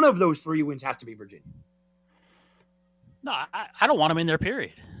one of those 3 wins has to be Virginia. No, I don't want them in there,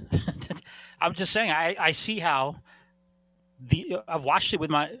 period. I'm just saying I see how I've watched it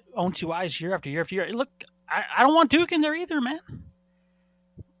with my own 2 eyes year after year after year. Look, I don't want Duke in there either, man.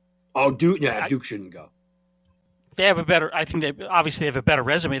 Oh, Duke shouldn't go. They have I think they obviously have a better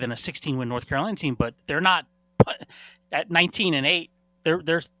resume than a 16-win North Carolina team, but they're not at 19-8.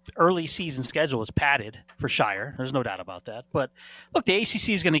 Their early season schedule is padded for Shire. There's no doubt about that. But look, the ACC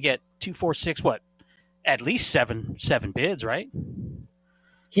is going to get 2, 4, 6, at least seven bids, right?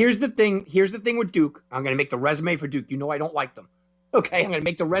 Here's the thing with Duke. I'm going to make the resume for Duke. You know I don't like them. Okay, I'm going to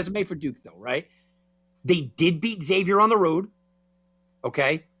make the resume for Duke, though, right? They did beat Xavier on the road.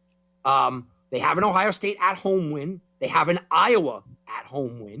 Okay? They have an Ohio State at-home win. They have an Iowa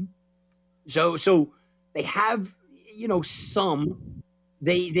at-home win. So they have, some.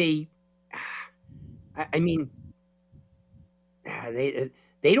 They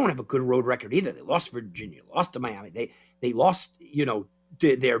don't have a good road record either. They lost Virginia, lost to Miami. They lost,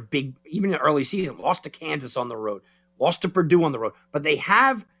 their big, even in the early season, lost to Kansas on the road, lost to Purdue on the road. But they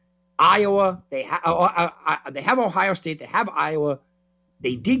have Iowa. They have Ohio State. They have Iowa.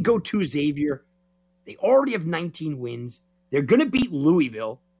 They did go to Xavier. They already have 19 wins. They're going to beat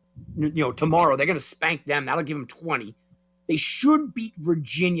Louisville, tomorrow. They're going to spank them. That'll give them 20. They should beat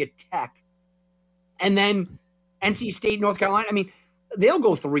Virginia Tech. And then NC State, North Carolina. I mean, they'll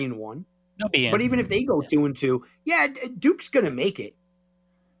go 3-1. But even if they go 2-2, Duke's going to make it.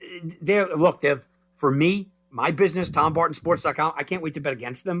 They're for me, my business, TomBartonSports.com. I can't wait to bet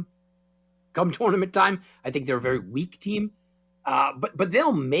against them come tournament time. I think they're a very weak team, but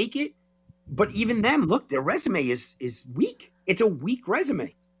they'll make it. But even them, look, their resume is weak. It's a weak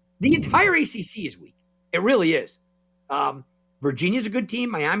resume. The entire ACC is weak. It really is. Virginia's a good team.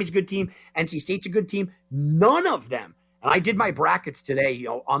 Miami's a good team. NC State's a good team. None of them. And I did my brackets today,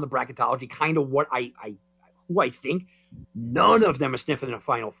 on the bracketology, kind of what who I think. None of them are sniffing in a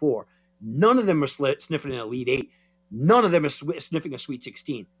Final Four. None of them are sniffing an Elite Eight. None of them are sniffing a Sweet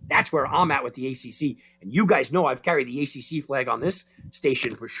 16. That's where I'm at with the ACC. And you guys know I've carried the ACC flag on this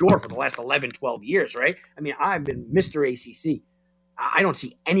station for sure for the last 11, 12 years, right? I mean, I've been Mr. ACC. I don't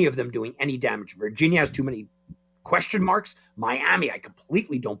see any of them doing any damage. Virginia has too many question marks. Miami, I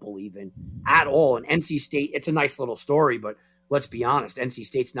completely don't believe in at all. And NC State, it's a nice little story, but let's be honest, NC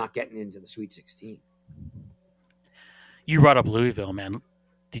State's not getting into the Sweet 16. You brought up Louisville, man.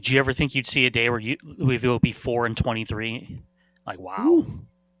 Did you ever think you'd see a day where Louisville would be 4-23? Like, wow. Oof.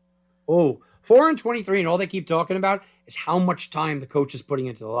 Oh, 4-23, and all they keep talking about is how much time the coach is putting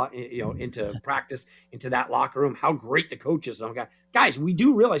into practice, into that locker room. How great the coach is. Guys, we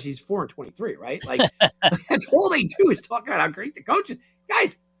do realize he's 4-23, right? Like that's all they do is talk about how great the coach is.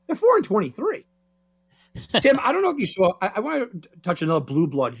 Guys, they're 4-23. Tim, I don't know if you saw. I want to touch another blue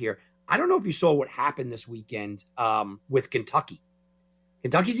blood here. I don't know if you saw what happened this weekend with Kentucky.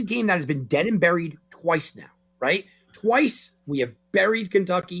 Kentucky's a team that has been dead and buried twice now, right? Twice we have buried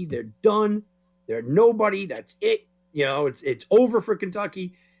Kentucky. They're done. They're nobody. That's it. It's over for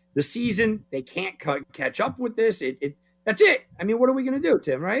Kentucky. The season, they can't catch up with this. That's it. I mean, what are we going to do,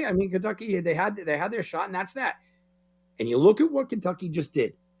 Tim, right? I mean, Kentucky, they had their shot, and that's that. And you look at what Kentucky just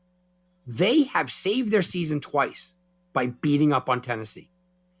did. They have saved their season twice by beating up on Tennessee.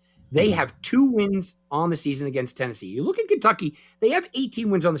 They have 2 wins on the season against Tennessee. You look at Kentucky, they have 18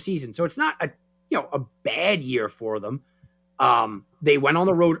 wins on the season. So it's not a bad year for them. They went on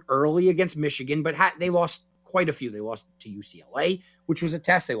the road early against Michigan, but they lost quite a few. They lost to UCLA, which was a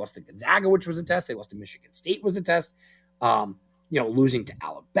test. They lost to Gonzaga, which was a test. They lost to Michigan State, was a test. Losing to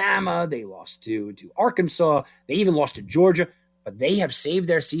Alabama. They lost to Arkansas. They even lost to Georgia. But they have saved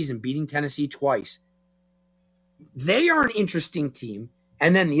their season beating Tennessee twice. They are an interesting team.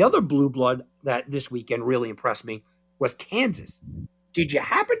 And then the other blue blood that this weekend really impressed me was Kansas. Did you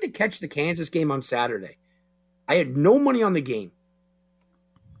happen to catch the Kansas game on Saturday? I had no money on the game.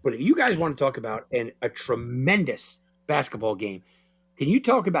 But if you guys want to talk about a tremendous basketball game, can you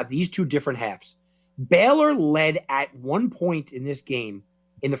talk about these two different halves? Baylor led at one point in this game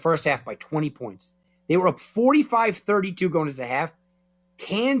in the first half by 20 points. They were up 45-32 going into the half.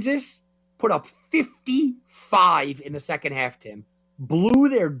 Kansas put up 55 in the second half, Tim. Blew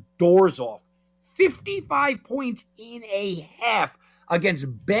their doors off. 55 points in a half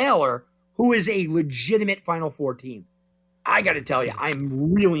against Baylor, who is a legitimate Final Four team. I got to tell you,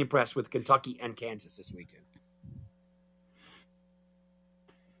 I'm really impressed with Kentucky and Kansas this weekend.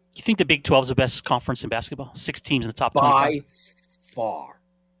 You think the Big 12 is the best conference in basketball? 6 teams in the top 25? By far.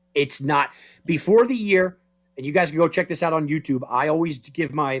 It's not. Before the year, and you guys can go check this out on YouTube, I always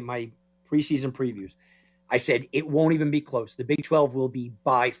give my preseason previews. I said it won't even be close. The Big 12 will be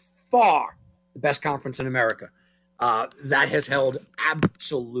by far the best conference in America. That has held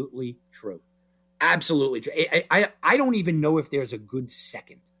absolutely true. Absolutely true. I don't even know if there's a good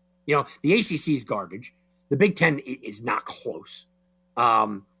second. The ACC is garbage. The Big 10 is not close.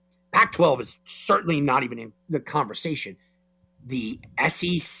 Pac-12 is certainly not even in the conversation. The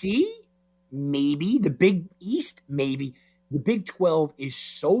SEC, maybe. The Big East, maybe. The Big 12 is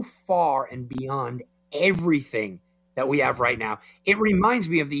so far and beyond everything that we have right now. It reminds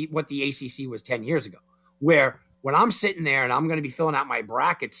me of what the ACC was 10 years ago. where when I'm sitting there and I'm going to be filling out my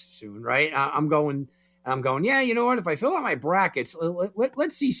brackets soon, right? I'm going, yeah, you know what? If I fill out my brackets,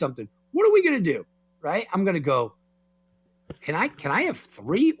 let's see something. What are we going to do, right? I'm going to go, can I have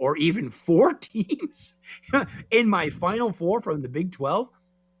 3 or even 4 teams in my Final Four from the Big 12?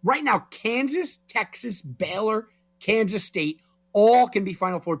 Right now, Kansas, Texas, Baylor, Kansas State, all can be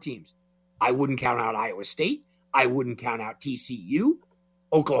Final Four teams. I wouldn't count out Iowa State. I wouldn't count out TCU.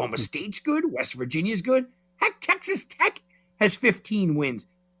 Oklahoma State's good. West Virginia's good. Heck, Texas Tech has 15 wins.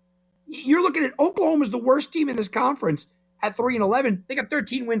 You're looking at Oklahoma's the worst team in this conference at 3-11. They got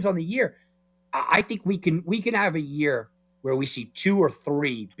 13 wins on the year. I think we can have a year where we see 2 or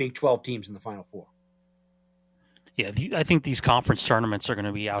 3 Big 12 teams in the Final Four. Yeah, I think these conference tournaments are going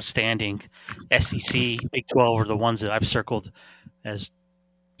to be outstanding. SEC, Big 12 are the ones that I've circled as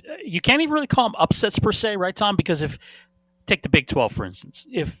 – you can't even really call them upsets per se, right, Tom? Because take the Big 12, for instance.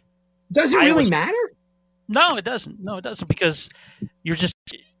 Does it really matter? No, it doesn't. No, it doesn't, because you're just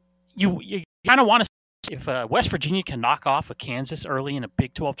 – you kind of want to – if West Virginia can knock off a Kansas early in a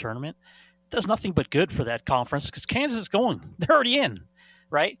Big 12 tournament, it does nothing but good for that conference because Kansas is going. They're already in,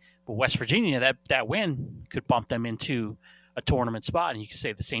 right? But West Virginia, that win could bump them into a tournament spot. And you can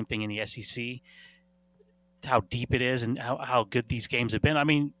say the same thing in the SEC, how deep it is and how good these games have been. I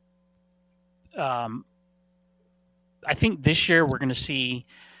mean, I think this year we're going to see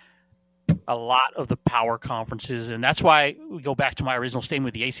a lot of the power conferences. And that's why we go back to my original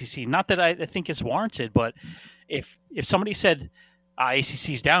statement with the ACC. Not that I think it's warranted, but if somebody said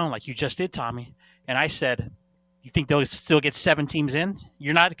ACC's down like you just did, Tommy, and I said, you think they'll still get 7 teams in?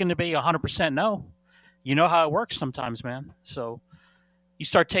 You're not going to be 100% no. You know how it works sometimes, man. So you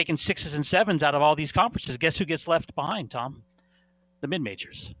start taking 6s and 7s out of all these conferences. Guess who gets left behind, Tom? The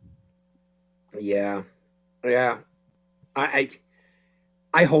mid-majors. Yeah. I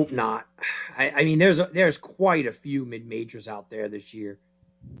hope not. I mean, there's quite a few mid-majors out there this year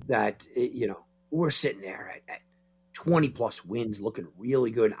that, we're sitting there at 20-plus wins looking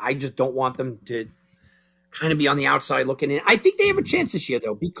really good. I just don't want them to kind of be on the outside looking in. I think they have a chance this year,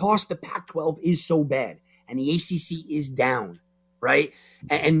 though, because the Pac-12 is so bad and the ACC is down, right?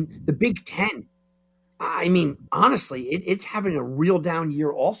 And the Big Ten, I mean, honestly, it's having a real down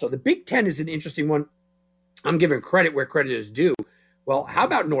year also. The Big Ten is an interesting one. I'm giving credit where credit is due. Well, how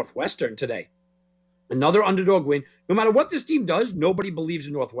about Northwestern today? Another underdog win. No matter what this team does, nobody believes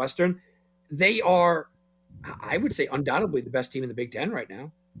in Northwestern. They are, I would say, undoubtedly the best team in the Big Ten right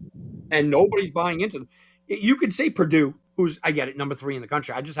now. And nobody's buying into them. You could say Purdue, who's, I get it, number 3 in the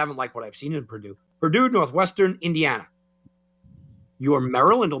country. I just haven't liked what I've seen in Purdue. Purdue, Northwestern, Indiana. Your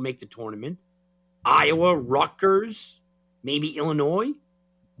Maryland will make the tournament. Iowa, Rutgers, maybe Illinois,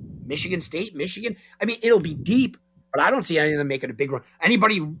 Michigan State, Michigan. I mean, it'll be deep, but I don't see any of them making a big run.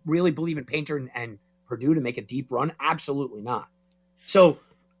 Anybody really believe in Painter and Purdue to make a deep run? Absolutely not. So,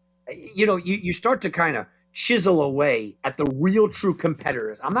 you start to kind of chisel away at the real true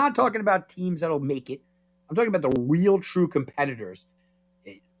competitors. I'm not talking about teams that'll make it. I'm talking about the real true competitors.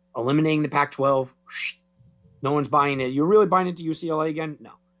 Eliminating the Pac-12. No one's buying it. You're really buying into UCLA again?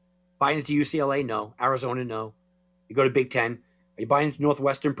 No. Buying into UCLA? No. Arizona? No. You go to Big Ten. Are you buying into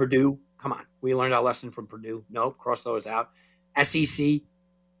Northwestern, Purdue? Come on. We learned our lesson from Purdue. Nope. Cross those out. SEC.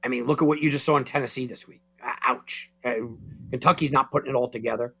 I mean, look at what you just saw in Tennessee this week. Ouch. Kentucky's not putting it all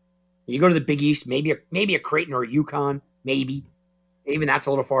together. You go to the Big East, maybe a Creighton or a UConn, maybe. Even that's a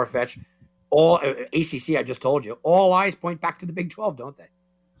little far-fetched. All ACC, I just told you, all eyes point back to the Big 12, don't they?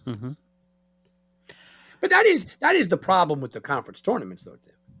 Mm-hmm. But that is the problem with the conference tournaments, though,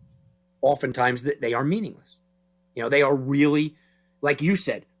 Tim. Oftentimes, they are meaningless. They are really, like you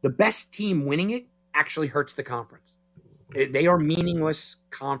said, the best team winning it actually hurts the conference. They are meaningless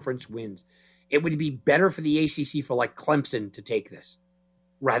conference wins. It would be better for the ACC for, like, Clemson to take this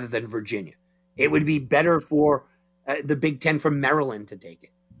rather than Virginia. It would be better for the Big Ten for Maryland to take it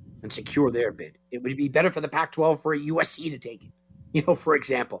and secure their bid. It would be better for the Pac-12 for a USC to take it, for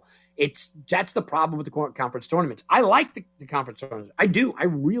example. That's the problem with the conference tournaments. I like the conference tournaments. I do. I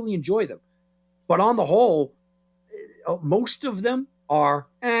really enjoy them. But on the whole, most of them are,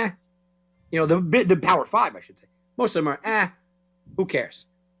 the Power 5, I should say. Most of them are, who cares?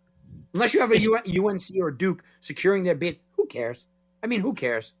 Unless you have a UNC or a Duke securing their bid, who cares? I mean, who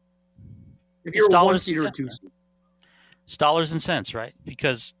cares? If you're a 1 seed or a 2 seed. It's dollars and cents, right?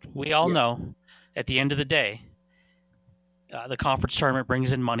 Because we all know at the end of the day, the conference tournament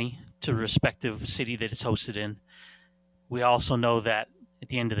brings in money to the respective city that it's hosted in. We also know that at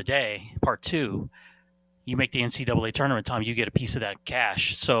the end of the day, part 2, you make the NCAA tournament, Tom, you get a piece of that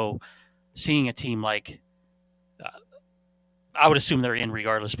cash. So seeing a team like, I would assume they're in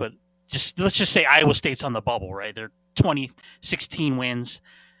regardless, but let's just say Iowa State's on the bubble, right? They're 16 wins.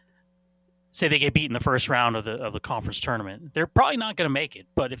 Say they get beat in the first round of the conference tournament. They're probably not going to make it.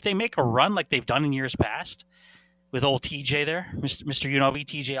 But if they make a run like they've done in years past, with old TJ there, Mr. UNLV,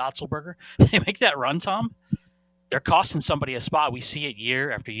 TJ Otzelberger, if they make that run, Tom, they're costing somebody a spot. We see it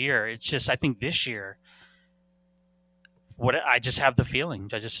year after year. It's just, I think this year, I just have the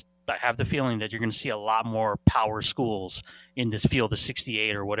feeling. I have the feeling that you're going to see a lot more power schools in this field of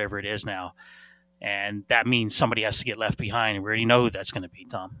 68 or whatever it is now. And that means somebody has to get left behind. And we already know who that's going to be,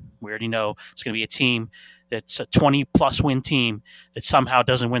 Tom. We already know it's going to be a team that's a 20-plus win team that somehow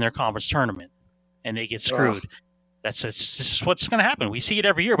doesn't win their conference tournament, and they get screwed. Ugh. That's just what's going to happen. We see it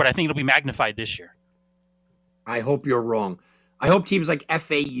every year, but I think it'll be magnified this year. I hope you're wrong. I hope teams like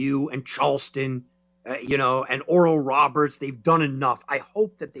FAU and Charleston, and Oral Roberts, they've done enough. I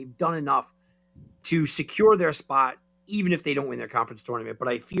hope that they've done enough to secure their spot, even if they don't win their conference tournament. But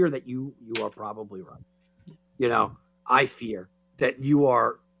I fear that you are probably right. I fear that you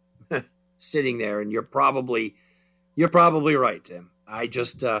are sitting there, and you're probably right, Tim. I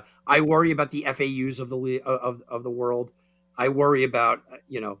just I worry about the FAUs of the world. I worry about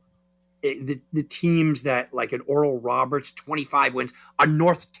the teams that, like an Oral Roberts, 25 wins, a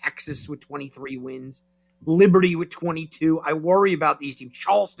North Texas with 23 wins, Liberty with 22. I worry about these teams.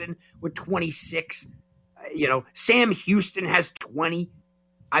 Charleston with 26. Sam Houston has 20.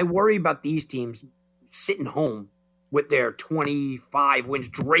 I worry about these teams sitting home with their 25 wins.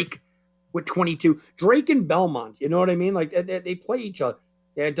 Drake with 22. Drake and Belmont, you know what I mean? Like they play each other.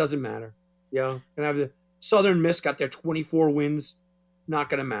 Yeah, it doesn't matter. And have the Southern Miss got their 24 wins. Not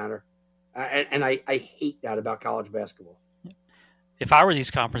going to matter. And I hate that about college basketball. If I were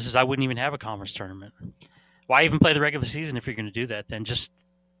these conferences, I wouldn't even have a conference tournament. Why even play the regular season if you're going to do that? Then just,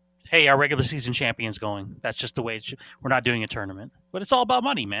 hey, our regular season champion's going. That's just the way we're not doing a tournament. But it's all about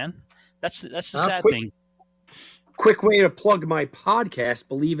money, man. That's the sad thing. Quick way to plug my podcast,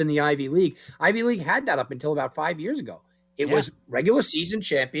 Believe in the Ivy League. Ivy League had that up until about 5 years ago. It was regular season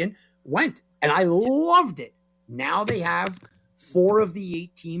champion, went, and I loved it. Now they have 4 of the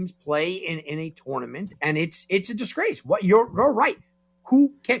 8 teams play in a tournament, and it's a disgrace. What you're right.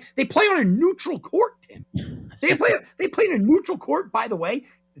 Who can they play on a neutral court, Tim? They play in a neutral court, by the way.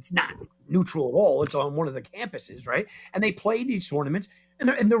 It's not neutral at all. It's on one of the campuses, right? And they play these tournaments,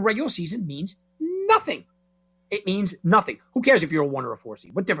 and the regular season means nothing. It means nothing. Who cares if you're a 1 or a 4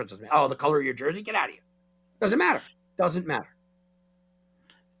 seed? What difference does it make? Oh, the color of your jersey? Get out of here. Doesn't matter. Doesn't matter.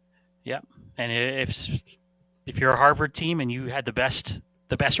 Yeah. And if you're a Harvard team and you had the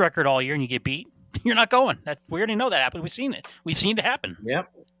best record all year and you get beat, you're not going. We already know that happened. We've seen it. We've seen it happen.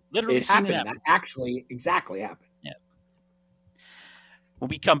 Yep. Literally it happened. That actually exactly happened. Yeah. When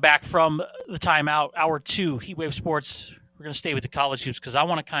we come back from the timeout, hour 2, Heatwave Sports, we're going to stay with the college hoops because I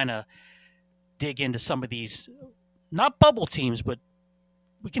want to kind of dig into some of these, not bubble teams, but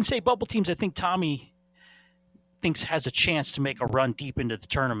we can say bubble teams. I think Tommy thinks has a chance to make a run deep into the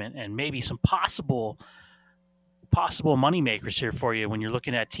tournament and maybe some possible money makers here for you when you're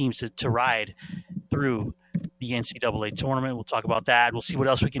looking at teams to ride through the NCAA tournament. We'll talk about that. We'll see what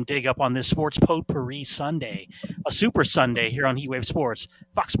else we can dig up on this Sports Potpourri Sunday, a super Sunday here on Heatwave Sports,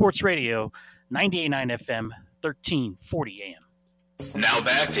 Fox Sports Radio, 98.9 FM, 1340 AM. Now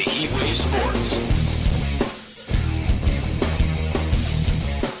back to Heatwave Sports.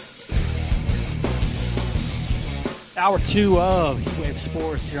 Hour 2 of Heatwave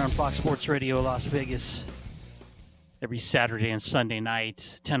Sports here on Fox Sports Radio, Las Vegas. Every Saturday and Sunday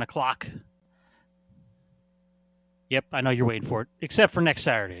night, 10 o'clock. Yep, I know you're waiting for it. Except for next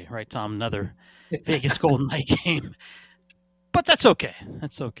Saturday, right, Tom? Another Vegas Golden Knight game. But that's okay.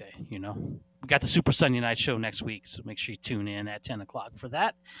 That's okay, We got the Super Sunday Night Show next week, so make sure you tune in at 10 o'clock for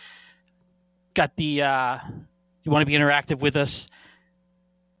that. Got the, you want to be interactive with us?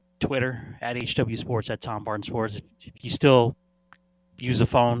 Twitter, at HW Sports, at Tom Barton Sports. If you still use the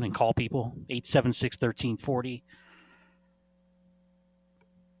phone and call people, 876-1340.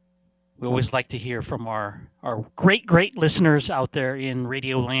 We always like to hear from our great listeners out there in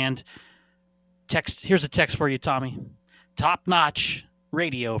Radio Land. Here's a text for you, Tommy. Top-notch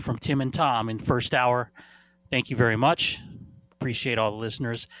radio from Tim and Tom in first hour. Thank you very much. Appreciate all the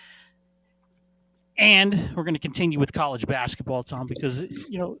listeners. And we're going to continue with college basketball, Tom, because, Is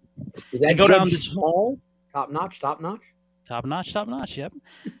that go down this small? Top-notch? Top-notch, yep.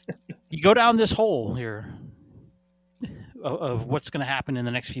 You go down this hole here of what's going to happen in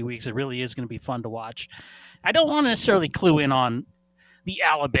the next few weeks. It really is going to be fun to watch. I don't want to necessarily clue in on the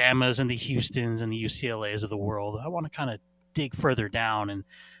Alabamas and the Houstons and the UCLAs of the world. I want to kind of dig further down, and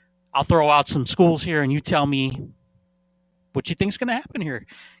I'll throw out some schools here, and you tell me what you think is going to happen here.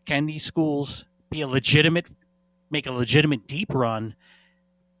 Can these schools make a legitimate deep run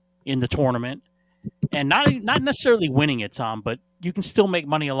in the tournament, and not necessarily winning it, Tom, but you can still make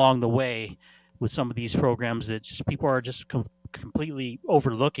money along the way with some of these programs that just people are just completely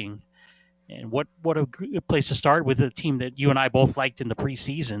overlooking. And what a good place to start with a team that you and I both liked in the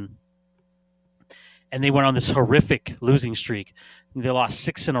preseason. And they went on this horrific losing streak. They lost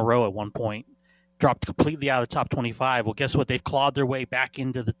 6 in a row at one point, dropped completely out of the top 25. Well, guess what? They've clawed their way back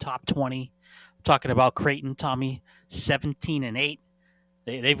into the top 20. I'm talking about Creighton, Tommy, 17-8.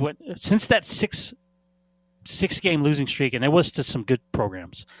 They've went since that six-game losing streak, and it was to some good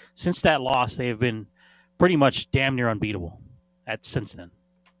programs. Since that loss, they have been pretty much damn near unbeatable since then.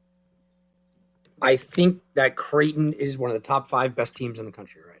 I think that Creighton is one of the top 5 best teams in the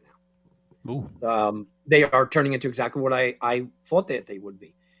country right now. They are turning into exactly what I thought that they would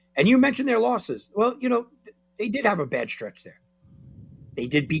be. And you mentioned their losses. Well, they did have a bad stretch there. They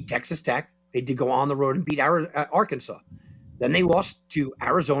did beat Texas Tech. They did go on the road and beat Arkansas. Then they lost to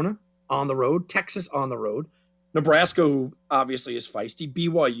Arizona on the road, Texas on the road, Nebraska, who obviously is feisty,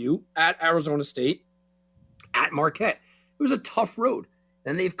 BYU, at Arizona State, at Marquette. It was a tough road.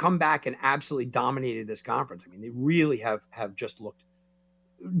 Then they've come back and absolutely dominated this conference. I mean, they really have just looked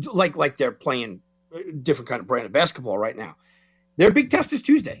like they're playing a different kind of brand of basketball right now. Their big test is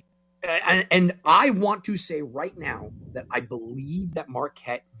Tuesday. And I want to say right now that I believe that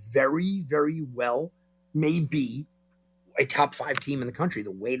Marquette very, very well may be a top 5 team in the country, the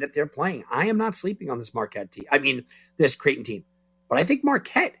way that they're playing. I am not sleeping on this Marquette team. I mean, this Creighton team. But I think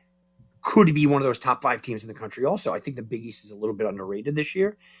Marquette could be one of those top 5 teams in the country also. I think the Big East is a little bit underrated this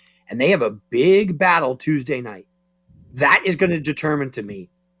year. And they have a big battle Tuesday night. That is going to determine to me,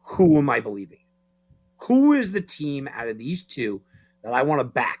 who am I believing? Who is the team out of these two that I want to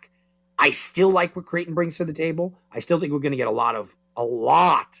back? I still like what Creighton brings to the table. I still think we're going to get a lot of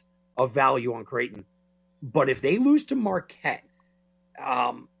value on Creighton. But if they lose to Marquette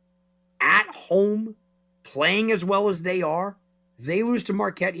at home, playing as well as they are, if they lose to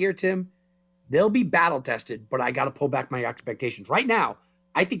Marquette here, Tim, they'll be battle tested, but I got to pull back my expectations. Right now,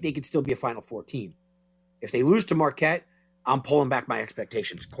 I think they could still be a Final Four team. If they lose to Marquette, I'm pulling back my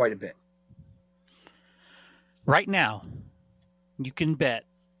expectations quite a bit. Right now, you can bet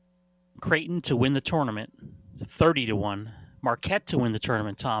Creighton to win the tournament 30-1, Marquette to win the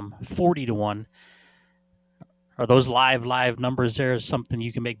tournament, Tom, 40-1. Are those live numbers there something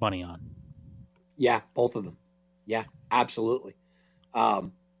you can make money on? Yeah, both of them. Yeah, absolutely.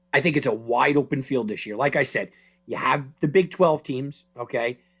 I think it's a wide open field this year. Like I said, you have the Big 12 teams,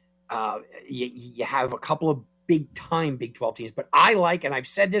 okay? You have a couple of big-time Big 12 teams. But I like, and I've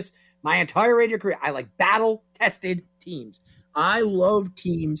said this my entire radio career, I like battle-tested teams. I love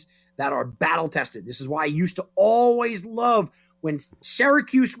teams that are battle-tested. This is why I used to always love when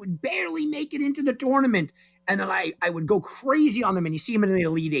Syracuse would barely make it into the tournament, and then I would go crazy on them, and you see them in the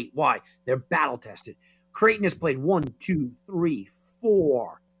Elite Eight. Why? They're battle-tested. Creighton has played 1, 2, 3,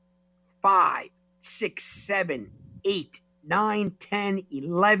 4, 5, 6, 7, 8, 9, 10,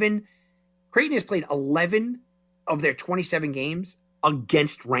 11. Creighton has played 11 of their 27 games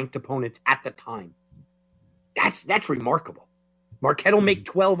against ranked opponents at the time. That's remarkable. Marquette will make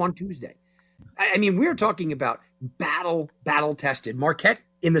 12 on Tuesday. I mean, we're talking about battle-tested. Marquette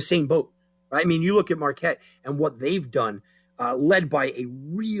in the same boat. Right? I mean, you look at Marquette and what they've done, led by a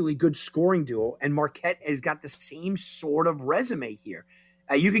really good scoring duo, and Marquette has got the same sort of resume here.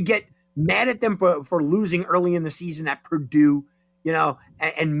 You could get mad at them for losing early in the season at Purdue,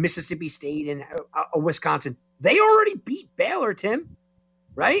 and Mississippi State and Wisconsin. They already beat Baylor, Tim,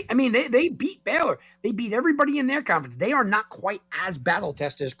 right? I mean, they beat Baylor. They beat everybody in their conference. They are not quite as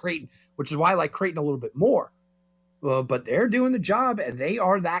battle-tested as Creighton, which is why I like Creighton a little bit more. But they're doing the job, and they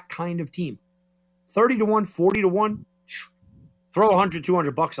are that kind of team. 30-1, 40-1, throw $100,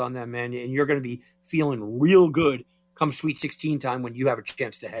 $200 on them, man, and you're going to be feeling real good come Sweet 16 time when you have a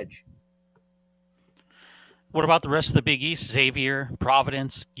chance to hedge. What about the rest of the Big East? Xavier,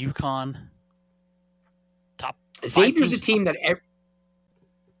 Providence, UConn. Top. Xavier's a team that.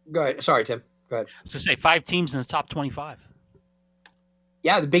 Go ahead. Sorry, Tim. Go ahead. I was going to say 5 teams in the top 25.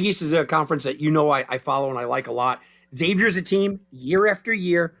 Yeah, the Big East is a conference that I follow and I like a lot. Xavier's a team, year after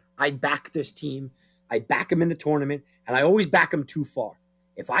year, I back this team. I back them in the tournament, and I always back them too far.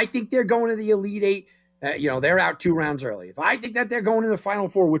 If I think they're going to the Elite Eight, they're out 2 rounds early. If I think that they're going to the Final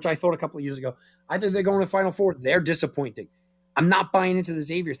Four, which I thought a couple of years ago, I think they're going to the Final Four, they're disappointing. I'm not buying into the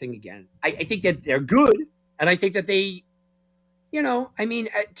Xavier thing again. I think that they're good, and I think that they,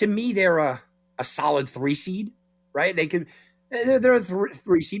 to me, they're a solid 3 seed, right? They're a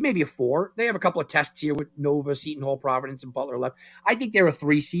 3 seed, maybe a 4. They have a couple of tests here with Nova, Seton Hall, Providence, and Butler left. I think they're a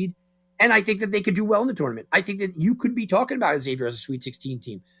 3 seed, and I think that they could do well in the tournament. I think that you could be talking about Xavier as a Sweet 16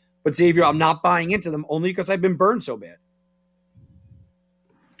 team. But Xavier, I'm not buying into them only because I've been burned so bad.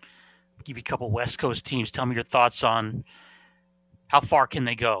 Give you a couple West Coast teams. Tell me your thoughts on how far can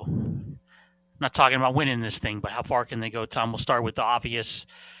they go. I'm not talking about winning this thing, but how far can they go, Tom? We'll start with the obvious.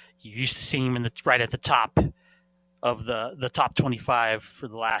 You used to see them right at the top of the top 25 for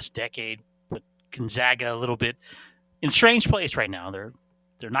the last decade, but Gonzaga a little bit in a strange place right now.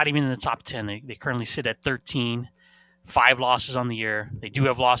 They're not even in the top 10. They currently sit at 13, 5 losses on the year. They do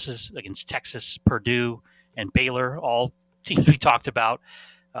have losses against Texas, Purdue, and Baylor, all teams we talked about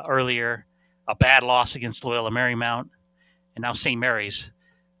earlier. A bad loss against Loyola Marymount, and now St. Mary's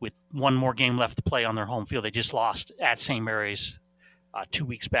with one more game left to play on their home field. They just lost at St. Mary's 2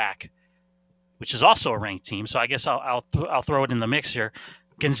 weeks back, which is also a ranked team. So I guess I'll throw it in the mix here.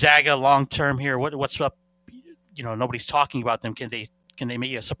 Gonzaga long term here. What's up? Nobody's talking about them. Can they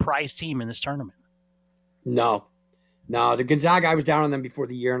make a surprise team in this tournament? No. The Gonzaga, I was down on them before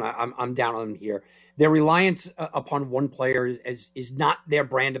the year, and I'm down on them here. Their reliance upon one player is not their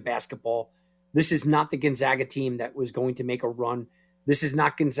brand of basketball. This is not the Gonzaga team that was going to make a run. This is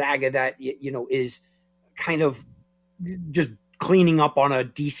not Gonzaga that is kind of just cleaning up on a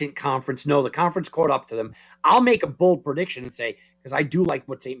decent conference. No, the conference caught up to them. I'll make a bold prediction and say, because I do like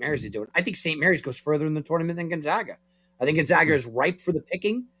what St. Mary's is doing, I think St. Mary's goes further in the tournament than Gonzaga. I think Gonzaga is ripe for the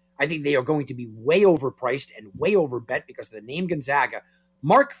picking. I think they are going to be way overpriced and way overbet because of the name Gonzaga.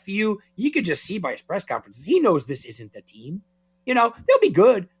 Mark Few, you could just see by his press conferences, he knows this isn't the team. They'll be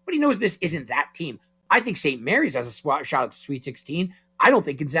good, but he knows this isn't that team. I think St. Mary's has a shot at the Sweet 16. I don't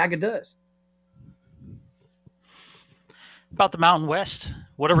think Gonzaga does. About the Mountain West,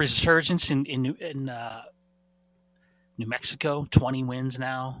 what a resurgence in New Mexico, 20 wins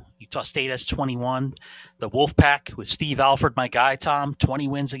now. Utah State has 21. The Wolfpack with Steve Alford, my guy, Tom, 20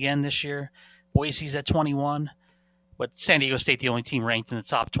 wins again this year. Boise's at 21. But San Diego State, the only team ranked in the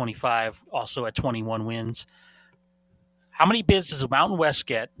top 25, also at 21 wins. How many bids does the Mountain West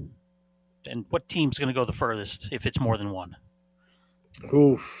get? And what team's going to go the furthest if it's more than one?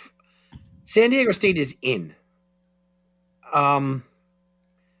 Oof. San Diego State is in. I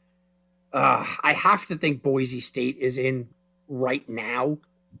have to think Boise State is in right now.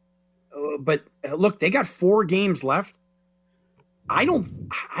 But look, they got 4 games left. I don't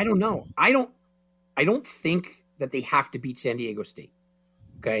know. I don't think that they have to beat San Diego State.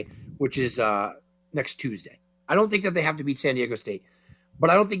 Okay, which is next Tuesday. I don't think that they have to beat San Diego State, but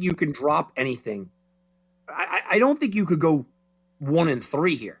I don't think you can drop anything. I don't think you could go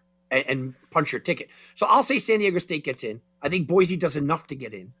 1-3 here and punch your ticket. So I'll say San Diego State gets in. I think Boise does enough to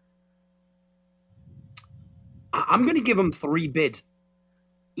get in. I'm going to give them 3 bids.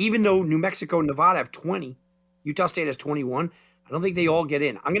 Even though New Mexico and Nevada have 20, Utah State has 21, I don't think they all get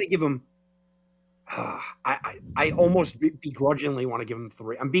in. I'm going to give them I almost begrudgingly want to give them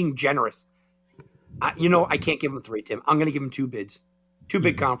 3. I'm being generous. I can't give them 3, Tim. I'm going to give them 2 bids. 2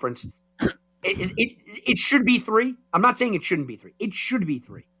 bid conference. It should be 3. I'm not saying it shouldn't be 3. It should be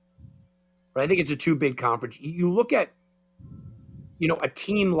 3. But I think it's a 2 bid conference. You look at, a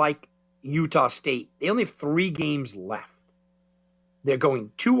team like Utah State. They only have 3 games left. They're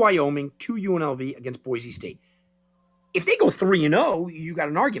going to Wyoming, to UNLV against Boise State. If they go 3-0, you got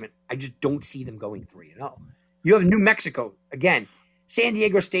an argument. I just don't see them going 3-0. You have New Mexico. Again, San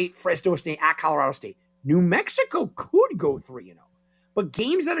Diego State, Fresno State, at Colorado State. New Mexico could go 3-0. But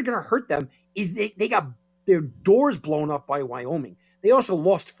games that are going to hurt them is they got their doors blown up by Wyoming. They also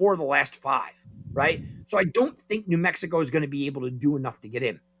lost 4 of the last 5, right? So I don't think New Mexico is going to be able to do enough to get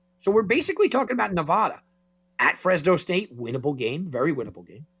in. So we're basically talking about Nevada. At Fresno State, winnable game, very winnable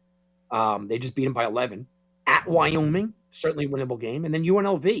game. They just beat them by 11. At Wyoming, certainly winnable game. And then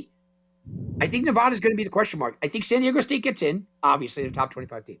UNLV. I think Nevada is going to be the question mark. I think San Diego State gets in. Obviously, they're top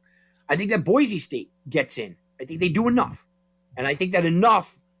 25 team. I think that Boise State gets in. I think they do enough. And I think that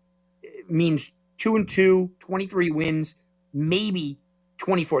enough means 2-2, 23 wins, maybe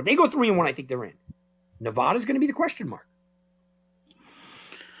 24. They go 3-1, I think they're in. Nevada's going to be the question mark.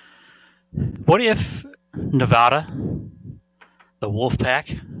 What if Nevada, the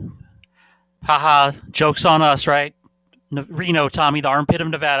Wolfpack, haha, joke's on us, right? Reno, Tommy, the armpit of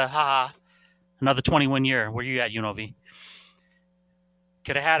Nevada, haha, another 21 year. Where you at, UNLV?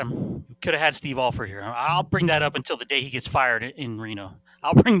 Could have had him. Could have had Steve Alford here. I'll bring that up until the day he gets fired in Reno.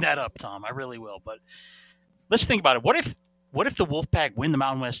 I'll bring that up, Tom. I really will. But let's think about it. What if the Wolfpack win the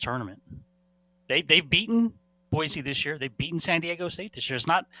Mountain West tournament? They've beaten Boise this year. They've beaten San Diego State this year.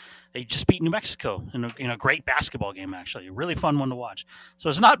 They just beat New Mexico in a great basketball game, actually. A really fun one to watch. So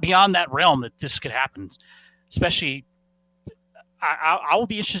it's not beyond that realm that this could happen. Especially, I will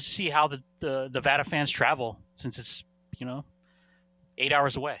be interested to see how the Nevada fans travel, since it's 8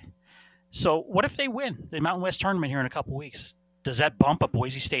 hours away. So what if they win the Mountain West tournament here in a couple weeks? Does that bump a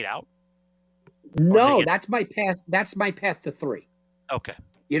Boise State out? No, that's my path. That's my path to 3. Okay.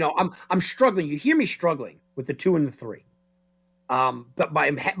 I'm struggling. You hear me struggling with the 2 and the 3. But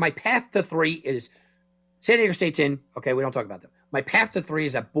my path to 3 is San Diego State's in. Okay, we don't talk about them. My path to 3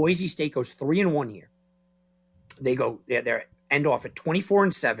 is that Boise State goes 3-1 here. They end off at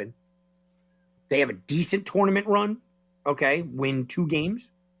 24-7. They have a decent tournament run. Okay, win 2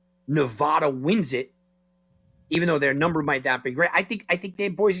 games. Nevada wins it, even though their number might not be great. I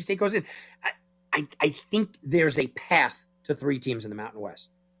think Boise State goes in. I think there's a path to 3 teams in the Mountain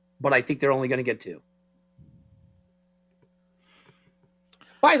West, but I think they're only going to get 2.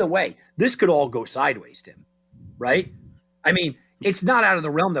 By the way, this could all go sideways, Tim, right? I mean, it's not out of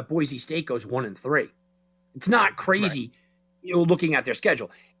the realm that Boise State goes 1-3. It's not crazy, right, looking at their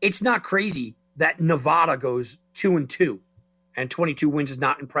schedule. It's not crazy that Nevada goes 2-2, and 22 wins is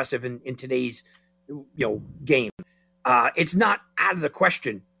not impressive in today's game. It's not out of the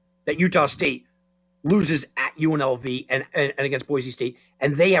question that Utah State loses at UNLV and against Boise State,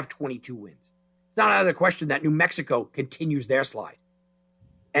 and they have 22 wins. It's not out of the question that New Mexico continues their slide,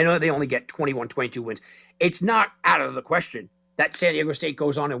 and they only get 21, 22 wins. It's not out of the question that San Diego State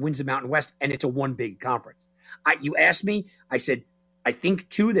goes on and wins the Mountain West, and it's a one big conference. You asked me, I said, I think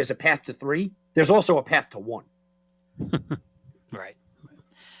 2, there's a path to 3. There's also a path to 1. Right.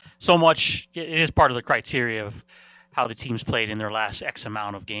 So much, it is part of the criteria of how the teams played in their last X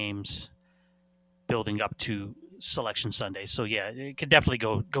amount of games building up to Selection Sunday. So, yeah, it could definitely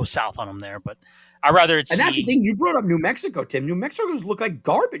go south on them there. But I'd rather it's. And that's the thing. You brought up New Mexico, Tim. New Mexico's look like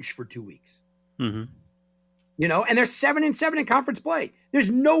garbage for 2 weeks. Mm-hmm. And they're 7-7 in conference play. There's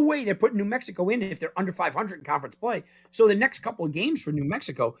no way they're putting New Mexico in if they're under 500 in conference play. So the next couple of games for New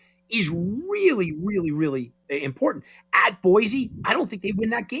Mexico is really, really, really important. At Boise, I don't think they win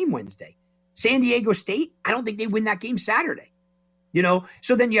that game Wednesday. San Diego State, I don't think they win that game Saturday.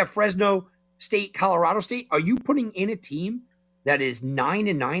 So then you have Fresno State, Colorado State. Are you putting in a team that is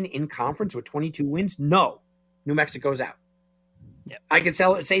 9-9 in conference with 22 wins? No. New Mexico's out. Yeah. I could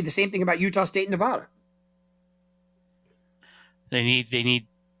say the same thing about Utah State and Nevada. They need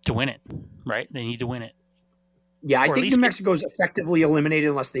to win it, right? They need to win it. Yeah, I think New Mexico is effectively eliminated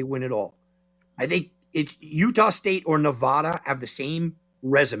unless they win it all. I think it's Utah State or Nevada have the same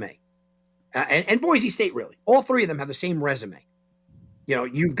resume. And Boise State, really. All 3 of them have the same resume.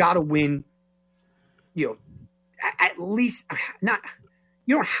 You've got to win, at least not –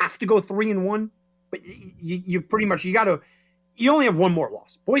 you don't have to go 3-1, but you pretty much – you only have 1 more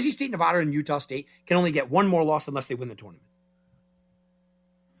loss. Boise State, Nevada, and Utah State can only get 1 more loss unless they win the tournament.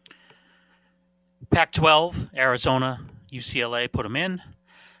 Pac-12, Arizona, UCLA, put them in.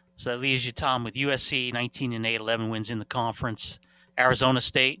 So that leaves you, Tom, with USC, 19-8, 11 wins in the conference. Arizona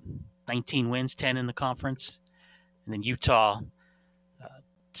State, 19 wins, 10 in the conference. And then Utah,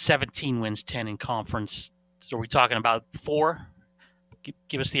 17 wins, 10 in conference. So are we talking about 4?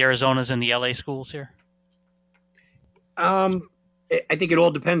 Give us the Arizonas and the LA schools here. I think it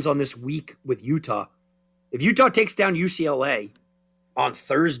all depends on this week with Utah. If Utah takes down UCLA on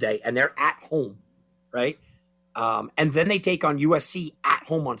Thursday and they're at home, right? And then they take on USC at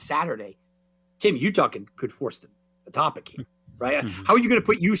home on Saturday. Tim, Utah could force the topic here, right? Mm-hmm. How are you going to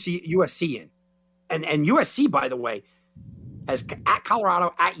put USC in? And USC, by the way, has at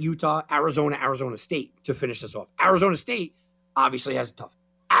Colorado, at Utah, Arizona State to finish this off. Arizona State obviously has a tough.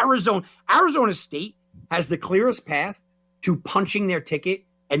 Arizona State has the clearest path to punching their ticket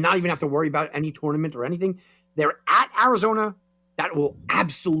and not even have to worry about any tournament or anything. They're at Arizona. That will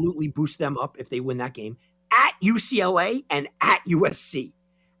absolutely boost them up if they win that game. At UCLA and at USC.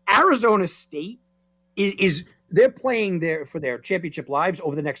 Arizona State they're playing for their championship lives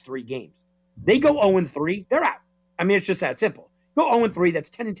over the next 3 games. They go 0-3, they're out. I mean, it's just that simple. Go 0-3, that's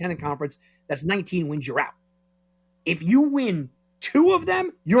 10-10 in conference. That's 19 wins, you're out. If you win 2 of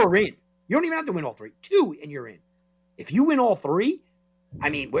them, you're in. You don't even have to win all 3. 2, and you're in. If you win all 3, I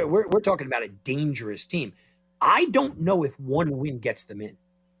mean, we're talking about a dangerous team. I don't know if 1 win gets them in.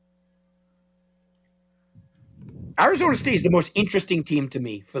 Arizona State is the most interesting team to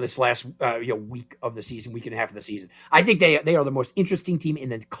me for this last week of the season, week and a half of the season. I think they are the most interesting team in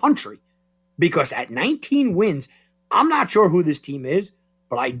the country because at 19 wins, I'm not sure who this team is,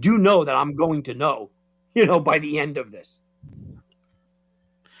 but I do know that I'm going to know, by the end of this.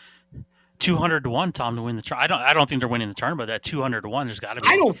 200-1, Tom, to win the tournament. I don't think they're winning the tournament. But at 200-1, there's got to be.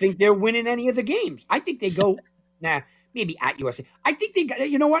 I don't think they're winning any of the games. I think they go, maybe at USA. I think they got.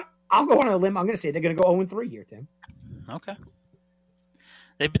 You know what? I'll go on a limb. I'm going to say they're going to go 0-3 here, Tim. Okay.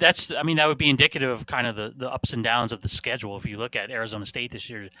 That would be indicative of kind of the ups and downs of the schedule. If you look at Arizona State this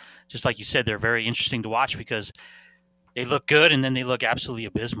year, just like you said, they're very interesting to watch because they look good and then they look absolutely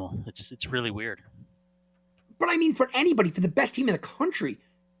abysmal. It's really weird. But I mean, for anybody, for the best team in the country,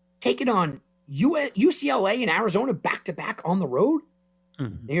 taking on UCLA and Arizona back-to-back on the road,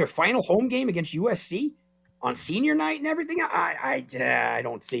 in your final home game against USC on senior night and everything, I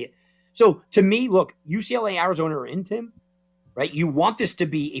don't see it. So to me, look, UCLA, Arizona are in, Tim, right? You want this to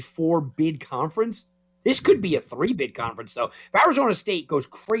be a 4-bid conference. This could be a 3-bid conference, though. If Arizona State goes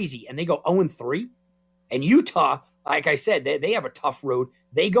crazy and they go 0-3, and Utah, like I said, they have a tough road.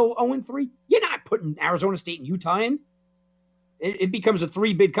 They go 0-3. You're not putting Arizona State and Utah in. It becomes a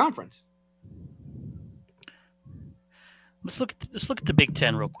 3-bid conference. Let's look at the Big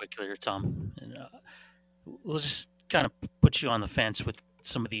Ten real quick here, Tom. And, we'll just kind of put you on the fence with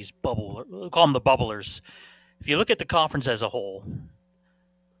some of these we'll call them the bubblers. If you look at the conference as a whole,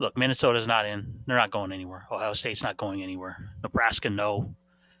 look, Minnesota's not in. They're not going anywhere. Ohio State's not going anywhere. Nebraska, no.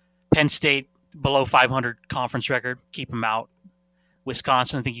 Penn State, below 500 conference record, keep them out.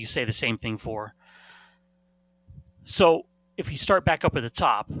 Wisconsin, I think you say the same thing for. So if you start back up at the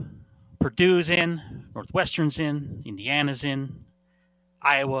top, Purdue's in, Northwestern's in, Indiana's in,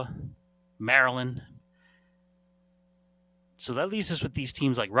 Iowa, Maryland. So that leaves us with these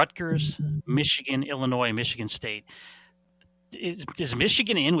teams like Rutgers, Michigan, Illinois, Michigan State. Is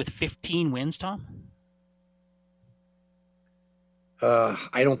Michigan in with 15 wins, Tom? I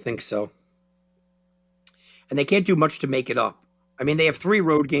don't think so. And they can't do much to make it up. I mean, they have 3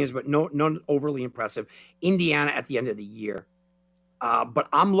 road games, but none overly impressive. Indiana at the end of the year. But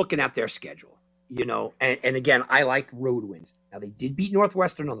I'm looking at their schedule, and again, I like road wins. Now, they did beat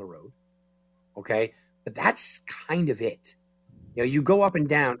Northwestern on the road, okay? But that's kind of it. You go up and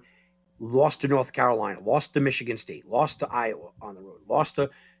down, lost to North Carolina, lost to Michigan State, lost to Iowa on the road, lost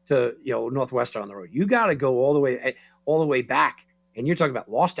to Northwestern on the road. You got to go all the way back, and you're talking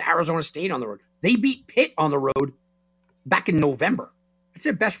about lost to Arizona State on the road. They beat Pitt on the road back in November. It's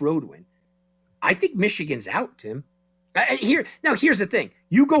their best road win. I think Michigan's out, Tim. Here's the thing.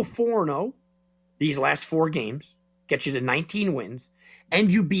 You go 4-0 these last 4 games, get you to 19 wins, and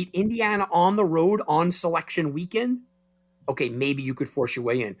you beat Indiana on the road on selection weekend, okay, maybe you could force your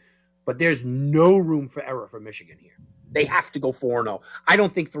way in. But there's no room for error for Michigan here. They have to go 4-0. I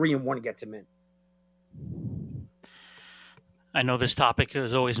don't think 3-1 gets them in. I know this topic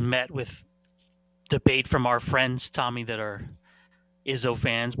is always met with debate from our friends, Tommy, that are Izzo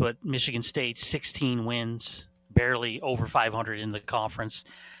fans, but Michigan State, 16 wins, barely over 500 in the conference.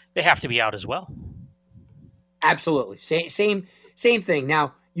 They have to be out as well. Absolutely. Same thing.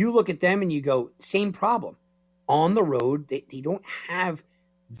 Now, you look at them and you go, same problem. On the road, they don't have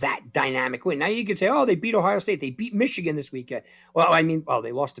that dynamic win. Now, you could say, oh, they beat Ohio State. They beat Michigan this weekend.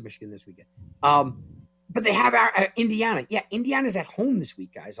 They lost to Michigan this weekend. But they have Indiana. Yeah, Indiana's at home this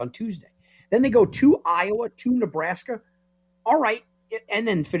week, guys, on Tuesday. Then they go to Iowa, to Nebraska. All right. And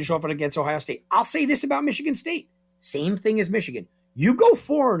then finish off it against Ohio State. I'll say this about Michigan State. Same thing as Michigan. You go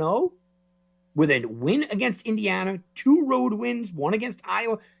 4-0 with a win against Indiana, 2 road wins, 1 against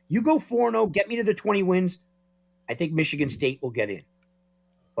Iowa. You go 4-0, get me to the 20 wins. I think Michigan State will get in.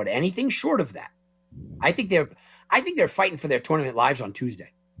 But anything short of that, I think they're fighting for their tournament lives on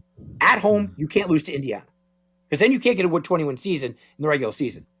Tuesday. At home, you can't lose to Indiana. Because then you can't get a 20-win season in the regular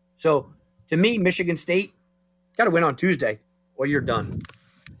season. So, to me, Michigan State got to win on Tuesday, or you're done.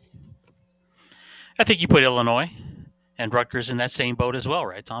 I think you put Illinois and Rutgers in that same boat as well,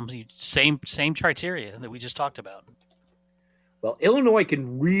 right, Tom? Same criteria that we just talked about. Well, Illinois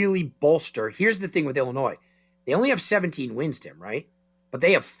can really bolster. Here's the thing with Illinois. They only have 17 wins, Tim, right? But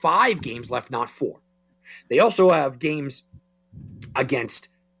they have 5 games left, not 4. They also have games against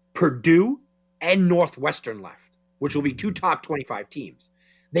Purdue and Northwestern left, which will be 2 top 25 teams.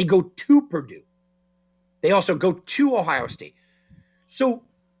 They go to Purdue. They also go to Ohio State. So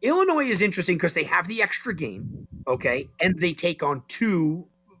Illinois is interesting because they have the extra game, okay? And they take on 2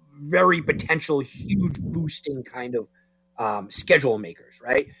 very potential huge boosting kind of schedule makers,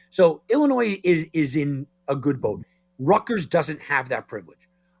 right? So Illinois is in a good boat. Rutgers doesn't have that privilege.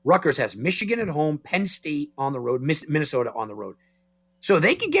 Rutgers has Michigan at home, Penn State on the road, Minnesota on the road. So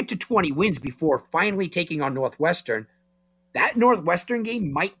they can get to 20 wins before finally taking on Northwestern. That Northwestern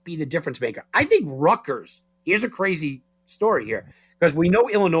game might be the difference maker. I think Rutgers, here's a crazy story here, because we know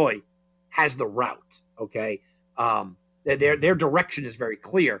Illinois has the route, okay? Their direction is very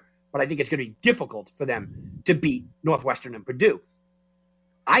clear. but I think it's going to be difficult for them to beat Northwestern and Purdue.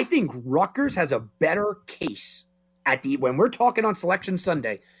 I think Rutgers has a better case when we're talking on Selection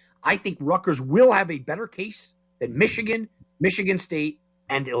Sunday. I think Rutgers will have a better case than Michigan, Michigan State,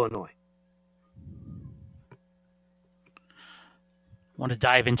 and Illinois. I want to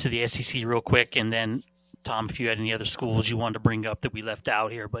dive into the SEC real quick, and then, Tom, if you had any other schools you wanted to bring up that we left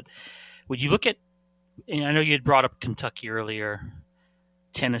out here. But would you look at, and I know you had brought up Kentucky earlier,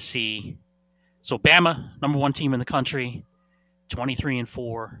 Tennessee. So Bama, number one team in the country,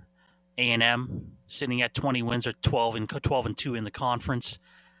 23-4. A&M sitting at 20 wins or 12-2 in the conference.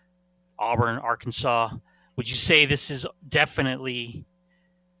 Auburn, Arkansas. Would you say this is definitely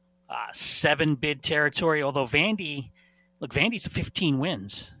 7-bid territory? Although Vandy's 15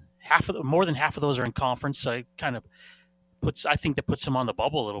 wins. More than half of those are in conference. So it kind of I think that puts them on the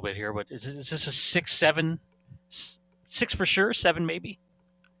bubble a little bit here. But is this a 6, 7, 6 for sure, 7 maybe?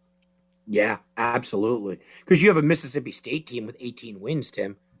 Yeah, absolutely. Because you have a Mississippi State team with 18 wins,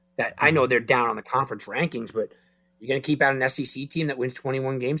 Tim. That I know they're down on the conference rankings, but you're going to keep out an SEC team that wins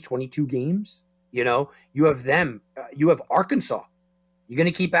 21 games, 22 games. You have them. You have Arkansas. You're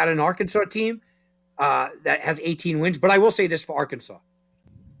going to keep out an Arkansas team that has 18 wins. But I will say this for Arkansas.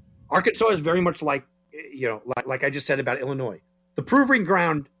 Arkansas is very much like I just said about Illinois. The proving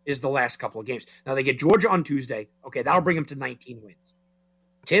ground is the last couple of games. Now they get Georgia on Tuesday. Okay, that'll bring them to 19 wins.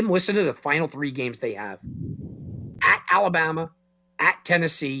 Tim, listen to the final 3 games they have. At Alabama, at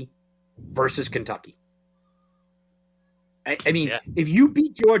Tennessee, versus Kentucky. I mean, If you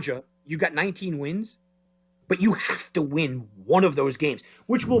beat Georgia, you got 19 wins, but you have to win one of those games,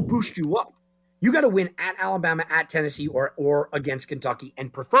 which will boost you up. You got to win at Alabama, at Tennessee, or against Kentucky,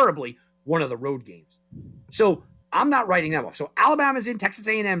 and preferably one of the road games. So I'm not writing them off. So Alabama's in, Texas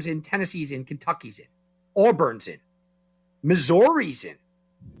A&M's in, Tennessee's in, Kentucky's in, Auburn's in, Missouri's in,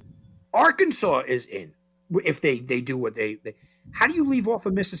 Arkansas is in. If they do what they how do you leave off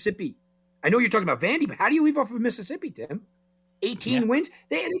of Mississippi? I know you're talking about Vandy, but how do you leave off of Mississippi, Tim? 18 wins?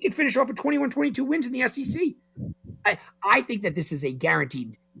 They could finish off with 21, 22 wins in the SEC. I think that this is a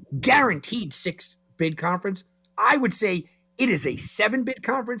guaranteed 6-bid conference. I would say it is a 7-bid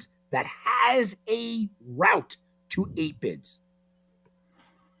conference that has a route to 8 bids.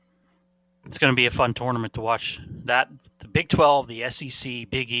 It's going to be a fun tournament to watch. The Big 12, the SEC,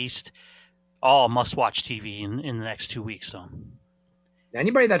 Big East, all must-watch TV in the next 2 weeks. So,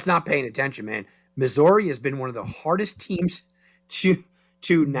 anybody that's not paying attention, man, Missouri has been one of the hardest teams to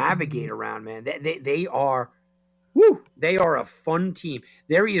navigate around, man. They are a fun team.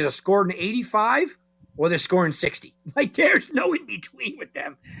 They're either scoring 85 or they're scoring 60. Like, there's no in between with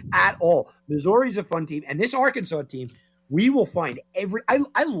them at all. Missouri's a fun team, and this Arkansas team, we will find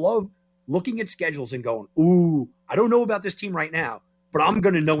I love looking at schedules and going, ooh, I don't know about this team right now, but I'm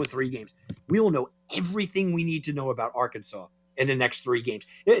going to know in 3 games. We will know everything we need to know about Arkansas in the next 3 games.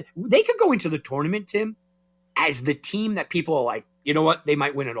 They could go into the tournament, Tim, as the team that people are like, you know what, they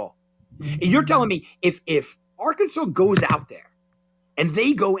might win it all. And you're telling me if Arkansas goes out there and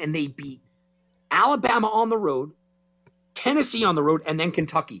they go and they beat Alabama on the road, Tennessee on the road, and then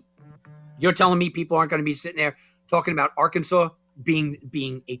Kentucky, you're telling me people aren't going to be sitting there talking about Arkansas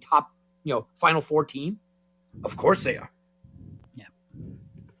being a top, Final Four team? Of course they are. Yeah.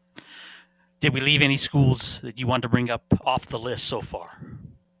 Did we leave any schools that you wanted to bring up off the list so far?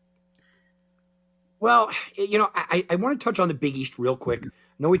 Well, I want to touch on the Big East real quick. I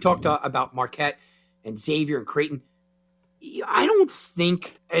know we talked about Marquette and Xavier and Creighton. I don't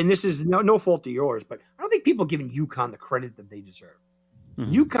think, and this is no fault of yours, but I don't think people are giving UConn the credit that they deserve.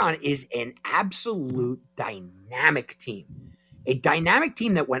 Mm-hmm. UConn is an absolute dynamic team. A dynamic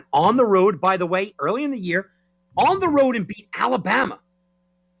team that went on the road, by the way, early in the year, on the road and beat Alabama.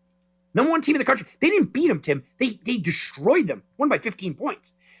 Number 1 team in the country. They didn't beat them, Tim. They destroyed them. Won by 15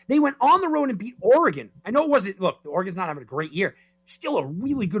 points. They went on the road and beat Oregon. I know it wasn't, look, Oregon's not having a great year. Still a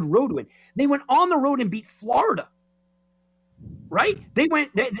really good road win. They went on the road and beat Florida. Right?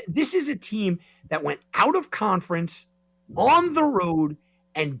 This is a team that went out of conference on the road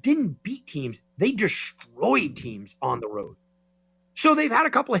and didn't beat teams. They destroyed teams on the road. So they've had a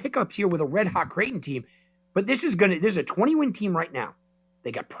couple of hiccups here with a red-hot Creighton team, but this is a 20-win team right now.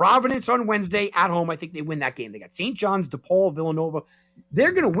 They got Providence on Wednesday at home. I think they win that game. They got St. John's, DePaul, Villanova.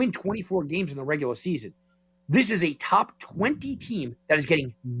 They're going to win 24 games in the regular season. This is a top 20 team that is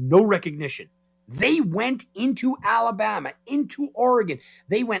getting no recognition. They went into Alabama, into Oregon.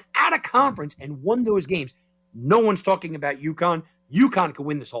 They went out of conference and won those games. No one's talking about UConn. UConn could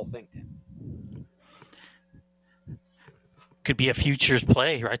win this whole thing, Tim. Could be a futures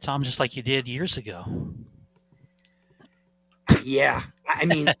play, right, Tom? Just like you did years ago. Yeah. I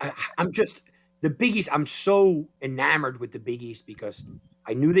mean, I'm just the Big East. I'm so enamored with the Big East because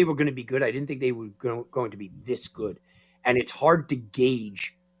I knew they were going to be good. I didn't think they were going to be this good. And it's hard to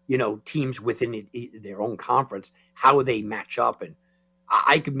gauge, teams within their own conference, how they match up. And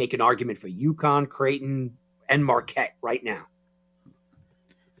I could make an argument for UConn, Creighton, and Marquette right now.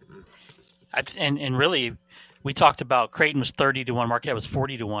 And really, we talked about Creighton was 30-1, Marquette was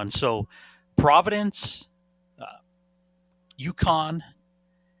 40-1. So Providence, UConn,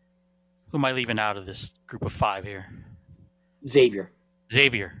 who am I leaving out of this group of five here? Xavier.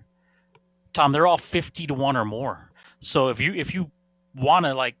 Tom, they're all 50-1 or more. So if you want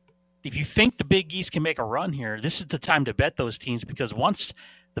to, if you think the Big East can make a run here, this is the time to bet those teams, because once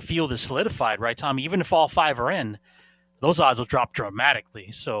the field is solidified, right, Tom, even if all five are in, those odds will drop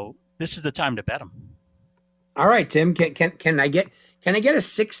dramatically. So this is the time to bet them. All right, Tim, can I get a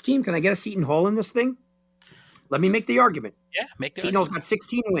 6 team? Can I get a Seton Hall in this thing? Let me make the argument. Yeah, make the Seton Hall's got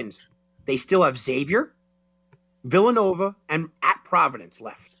 16 wins. They still have Xavier, Villanova, and at Providence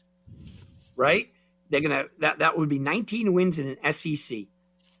left. Right? They're gonna that would be 19 wins in an SEC.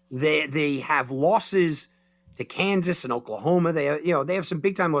 They have losses to Kansas and Oklahoma. They have some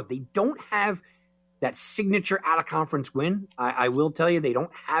big time losses. They don't have that signature out of conference win. I will tell you, they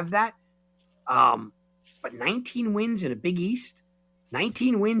don't have that. But 19 wins in a Big East,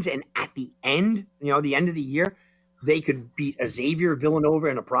 19 wins, and at the end, the end of the year, they could beat a Xavier, Villanova,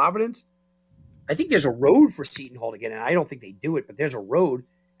 and a Providence. I think there's a road for Seton Hall to get in. I don't think they do it, but there's a road.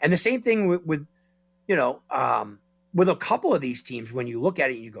 And the same thing with a couple of these teams, when you look at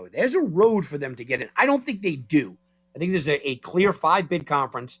it, you go, there's a road for them to get in. I don't think they do. I think there's a clear 5-bid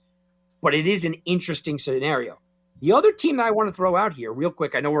conference, but it is an interesting scenario. The other team that I want to throw out here real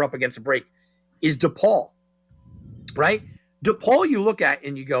quick, I know we're up against a break, is DePaul, right? DePaul, you look at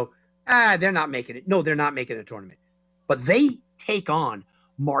and you go, they're not making it. No, they're not making the tournament. But they take on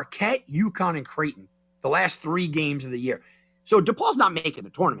Marquette, UConn, and Creighton the last 3 games of the year. So DePaul's not making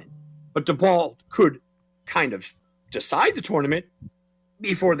the tournament, but DePaul could kind of decide the tournament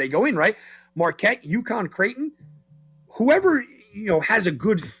before they go in, right? Marquette, UConn, Creighton, whoever has a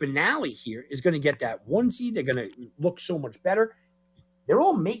good finale here is going to get that 1 seed. They're going to look so much better. They're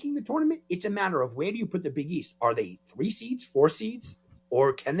all making the tournament. It's a matter of where do you put the Big East? Are they 3 seeds, 4 seeds,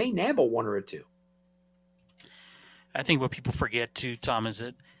 or can they nab a 1 or a 2? I think what people forget too, Tom, is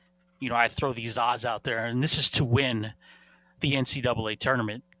that, I throw these odds out there, and this is to win the NCAA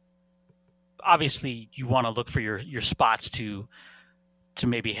tournament. Obviously, you want to look for your spots to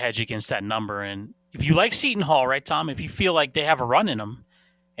maybe hedge against that number. And if you like Seton Hall, right, Tom, if you feel like they have a run in them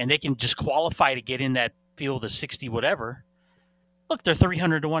and they can just qualify to get in that field of 60 whatever, look, they're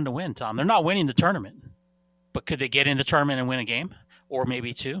 300-1 to win, Tom. They're not winning the tournament, but could they get in the tournament and win a game or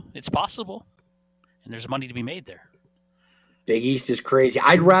maybe 2? It's possible, and there's money to be made there. Big East is crazy.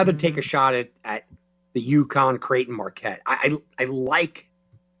 I'd rather take a shot at the UConn, Creighton, Marquette. I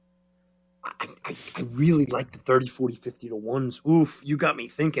really like the 30, 40, 50 to 1s. Oof, you got me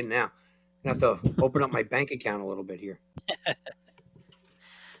thinking now. I have to open up my bank account a little bit here.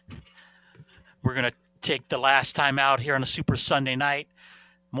 We're going to take the last time out here on a Super Sunday night.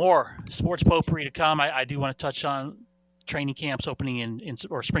 More sports potpourri to come. I do want to touch on training camps opening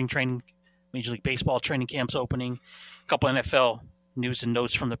or spring training, Major League Baseball training camps opening. A couple NFL news and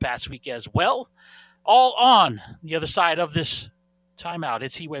notes from the past week as well. All on the other side of this timeout.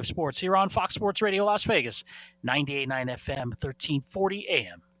 It's Heatwave Sports here on Fox Sports Radio Las Vegas, 98.9 FM, 1340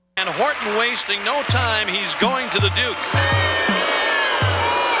 AM. And Horton wasting no time. He's going to the Duke.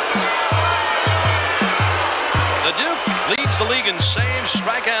 The Duke leads the league in saves,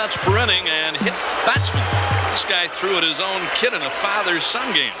 strikeouts per inning, and hit batsmen. This guy threw at his own kid in a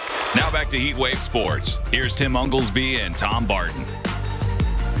father-son game. Now back to Heatwave Sports. Here's Tim Unglesby and Tom Barton.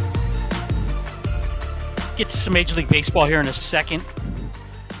 Get to some Major League Baseball here in a second.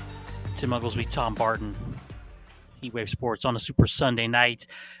 Tim Unglesby, Tom Barton, Heatwave Sports on a Super Sunday night.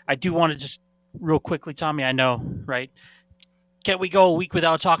 I do want to just real quickly, Tommy, I know, right? Can't we go a week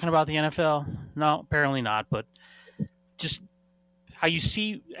without talking about the NFL? No, apparently not. But just how you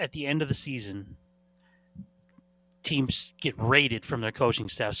see at the end of the season, teams get rated from their coaching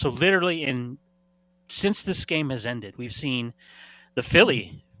staff. So literally since this game has ended, we've seen the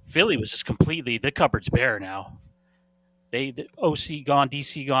Philly was just completely, the cupboard's bare now. The OC gone,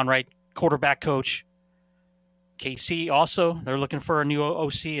 DC gone, right? Quarterback coach. KC also, they're looking for a new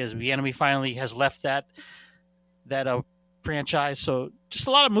OC as Bieniemy finally has left that franchise. So just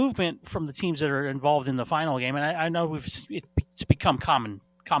a lot of movement from the teams that are involved in the final game. And I know it's become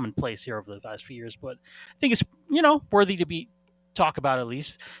commonplace here over the last few years, but I think it's, worthy to be talk about at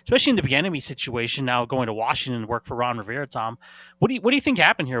least, especially in the Bieniemy situation now going to Washington to work for Ron Rivera, Tom. What do you think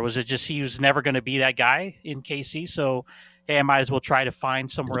happened here? Was it just he was never going to be that guy in KC? So, hey, I might as well try to find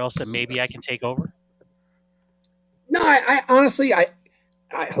somewhere else that maybe I can take over? No, I honestly,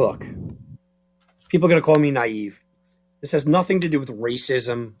 look, people are going to call me naive. This has nothing to do with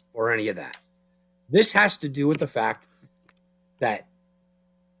racism or any of that. This has to do with the fact that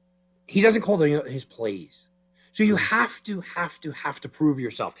he doesn't call his plays. So you have to prove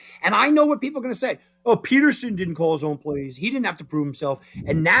yourself. And I know what people are going to say. Oh, Peterson didn't call his own plays. He didn't have to prove himself.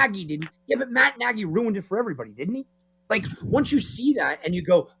 And Nagy didn't. Yeah, but Matt Nagy ruined it for everybody, didn't he? Like, once you see that and you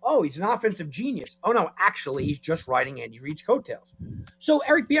go, oh, he's an offensive genius. Oh, no, actually, he's just riding Andy Reid's coattails. So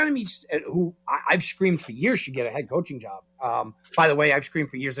Eric Bieniemy, who I've screamed for years should get a head coaching job. By the way, I've screamed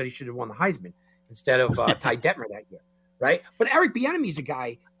for years that he should have won the Heisman instead of Ty Detmer that year, right? But Eric Bieniemy is a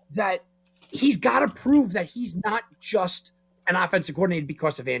guy that he's got to prove that he's not just an offensive coordinator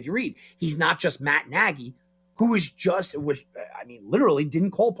because of Andy Reid. He's not just Matt Nagy, who literally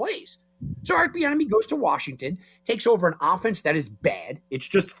didn't call plays. So Eric Bieniemy goes to Washington, takes over an offense that is bad. It's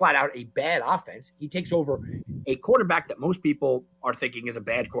just flat out a bad offense. He takes over a quarterback that most people are thinking is a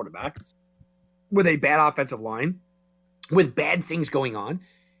bad quarterback with a bad offensive line, with bad things going on.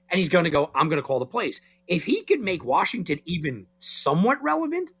 And he's going to go, I'm going to call the plays. If he could make Washington even somewhat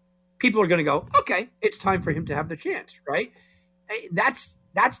relevant, people are going to go, okay, it's time for him to have the chance, right? That's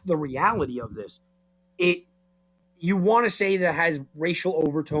the reality of this. You want to say that it has racial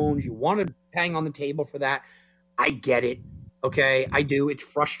overtones. You want to bang on the table for that. I get it. Okay, I do. It's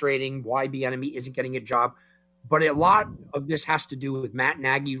frustrating why Bieniemy isn't getting a job. But a lot of this has to do with Matt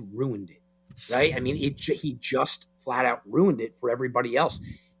Nagy ruined it, right? I mean, he just flat out ruined it for everybody else.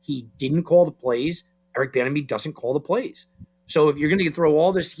 He didn't call the plays. Eric Bieniemy doesn't call the plays. So if you're going to throw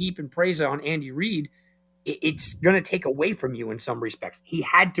all this heap and praise on Andy Reid, it's going to take away from you in some respects. He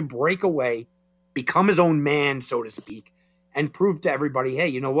had to break away, become his own man, so to speak, and prove to everybody, hey,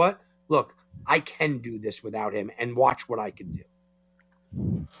 you know what? Look, I can do this without him, and watch what I can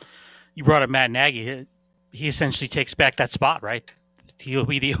do. You brought up Matt Nagy. He essentially takes back that spot, right? He'll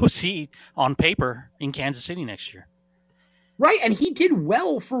be the OC on paper in Kansas City next year. Right, and he did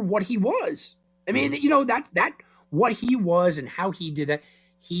well for what he was. I mean, that what he was and how he did that,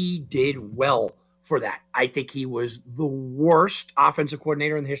 he did well for that. I think he was the worst offensive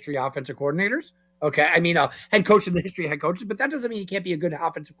coordinator in the history of offensive coordinators. Okay, I mean, head coach in the history of head coaches, but that doesn't mean he can't be a good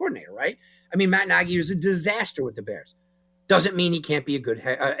offensive coordinator, right? I mean, Matt Nagy was a disaster with the Bears. Doesn't mean he can't be a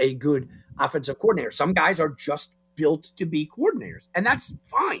good offensive coordinator. Some guys are just built to be coordinators, and that's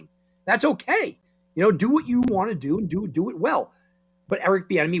fine. That's okay. Do what you want to do and do it well. But Eric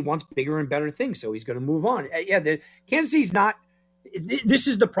Bieniemy wants bigger and better things, so he's going to move on. The Kansas City's not. This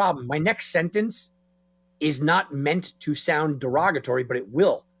is the problem. My next sentence is not meant to sound derogatory, but it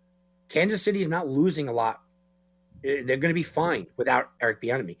will. Kansas City is not losing a lot. They're going to be fine without Eric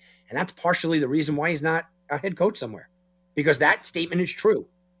Bieniemy, and that's partially the reason why he's not a head coach somewhere, because that statement is true.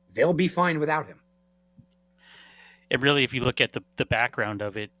 They'll be fine without him. And really, if you look at the background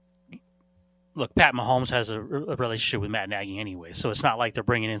of it, look, Pat Mahomes has a relationship with Matt Nagy anyway, so it's not like they're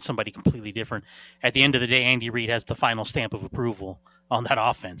bringing in somebody completely different. At the end of the day, Andy Reid has the final stamp of approval on that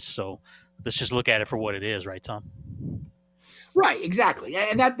offense. So let's just look at it for what it is, right, Tom? Right, exactly.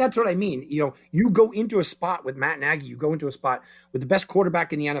 And that's what I mean. You go into a spot with Matt Nagy, you go into a spot with the best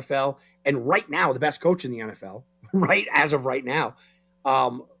quarterback in the NFL, and right now, the best coach in the NFL, right, as of right now.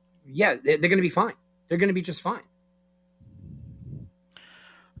 They're going to be fine. They're going to be just fine.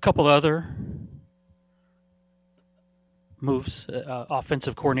 A couple other moves,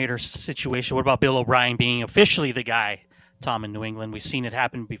 offensive coordinator situation. What about Bill O'Brien being officially the guy, Tom, in New England? We've seen it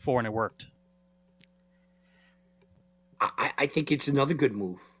happen before, and it worked. I think it's another good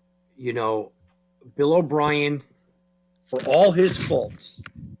move. Bill O'Brien, for all his faults,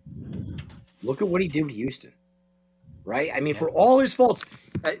 look at what he did with Houston, right? I mean, for all his faults,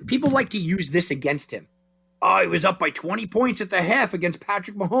 people like to use this against him. Oh, he was up by 20 points at the half against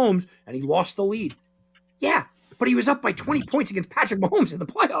Patrick Mahomes, and he lost the lead. Yeah, but he was up by 20 points against Patrick Mahomes in the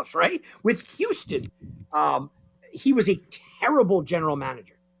playoffs, right? With Houston. He was a terrible general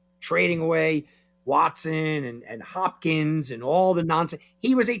manager, trading away Watson and Hopkins and all the nonsense.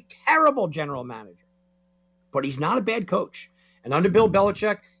 He was a terrible general manager, but he's not a bad coach. And under Bill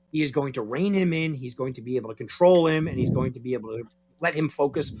Belichick, he is going to rein him in. He's going to be able to control him, and he's going to be able to let him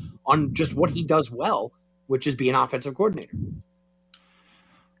focus on just what he does well, which is be an offensive coordinator.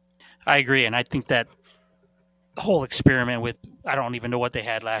 I agree, and I think that the whole experiment with, I don't even know what they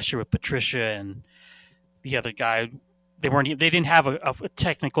had last year with Patricia and the other guy, they didn't have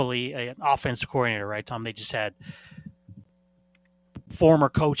technically an offensive coordinator, right, Tom? They just had former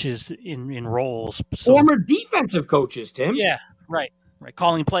coaches in roles. So, Former defensive coaches, Tim. yeah, right.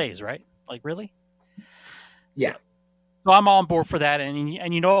 Calling plays, right? Like, really? Yeah. So I'm all on board for that.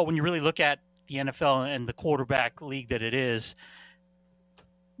 And you know what? When you really look at the NFL and the quarterback league that it is,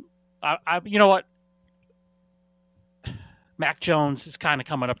 you know what? Mac Jones is kind of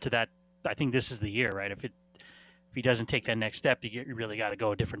coming up to that. I think this is the year, right? If he doesn't take that next step, you really got to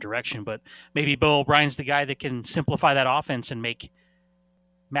go a different direction. But maybe Bill O'Brien's the guy that can simplify that offense and make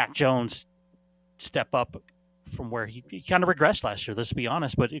Mac Jones step up from where he kind of regressed last year. Let's be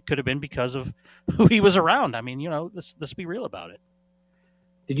honest, but it could have been because of who he was around. I mean, let's be real about it.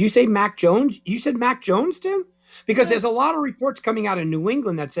 Did you say Mac Jones? You said Mac Jones, Tim? Because there's a lot of reports coming out of New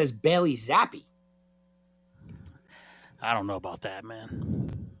England that says Bailey Zappi. I don't know about that,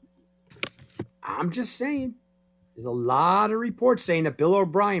 man. I'm just saying. There's a lot of reports saying that Bill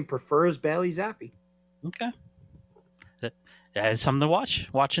O'Brien prefers Bailey Zappi. Okay. That is something to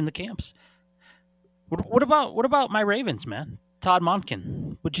watch in the camps. What about my Ravens, man? Todd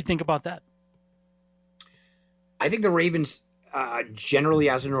Monken. What'd you think about that? I think the Ravens, generally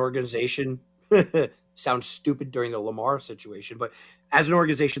as an organization, sounds stupid during the Lamar situation, but as an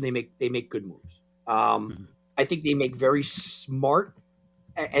organization, they make good moves. I think they make very smart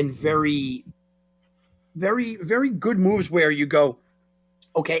and very, very, very good moves where you go,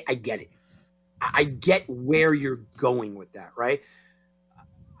 okay, I get it. I get where you're going with that, right?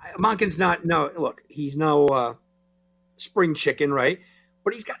 Monken's he's no spring chicken, right?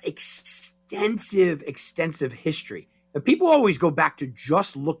 But he's got extensive history. And people always go back to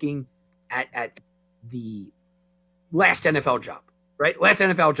just looking at the last NFL job, right? Last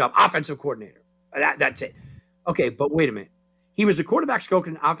NFL job, offensive coordinator. That's it. Okay, but wait a minute. He was the quarterback's coach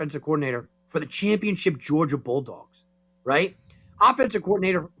and offensive coordinator for the championship Georgia Bulldogs, right? Offensive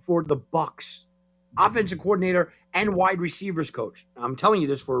coordinator for the Bucks. Offensive coordinator and wide receivers coach. I'm telling you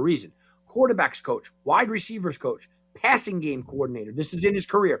this for a reason. Quarterbacks coach, wide receivers coach, passing game coordinator. This is in his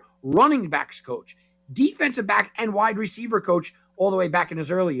career. Running backs coach, defensive back and wide receiver coach all the way back in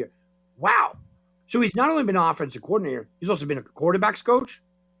his early year. Wow. So he's not only been an offensive coordinator, he's also been a quarterbacks coach,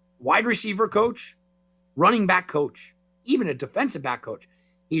 wide receiver coach, running back coach, even a defensive back coach.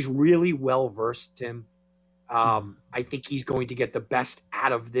 He's really well versed, Tim. I think he's going to get the best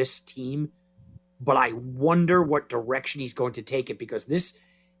out of this team. But I wonder what direction he's going to take it, because this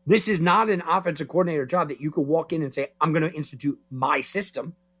is not an offensive coordinator job that you could walk in and say, I'm going to institute my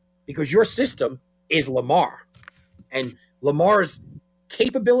system, because your system is Lamar. And Lamar's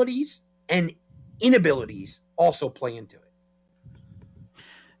capabilities and inabilities also play into it.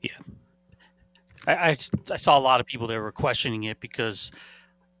 Yeah. I saw a lot of people that were questioning it because,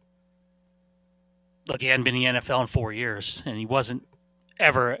 look, he hadn't been in the NFL in 4 years, and he wasn't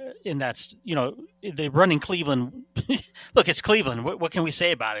ever in that, they run in Cleveland. Look, it's Cleveland. What can we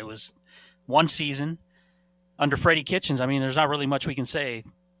say about it? It was one season under Freddie Kitchens. I mean, there's not really much we can say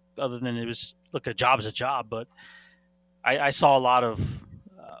other than it was, look, a job is a job. But I saw a lot of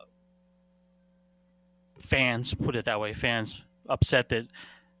fans, put it that way, fans upset that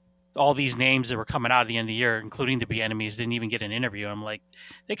all these names that were coming out at the end of the year, including the Bieniemys, didn't even get an interview. I'm like,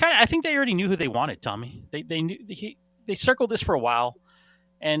 I think they already knew who they wanted, Tommy. They knew they circled this for a while.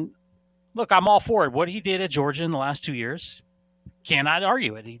 And look, I'm all for it. What he did at Georgia in the last 2 years, cannot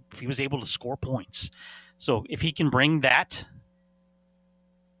argue it. He was able to score points. So if he can bring that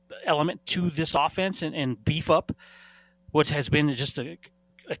element to this offense and beef up what has been just a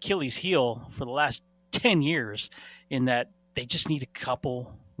Achilles heel for the last 10 years, in that they just need a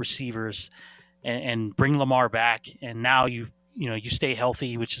couple receivers and bring Lamar back. And now you stay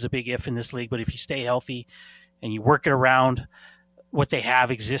healthy, which is a big if in this league. But if you stay healthy and you work it around what they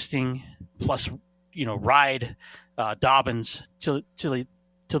have existing, plus, ride Dobbins till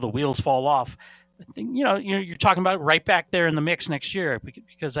the wheels fall off. I think, you're talking about right back there in the mix next year,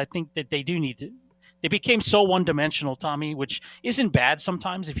 because I think that they do need to. They became so one-dimensional, Tommy, which isn't bad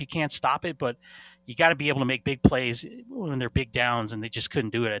sometimes if you can't stop it, but you got to be able to make big plays when they're big downs, and they just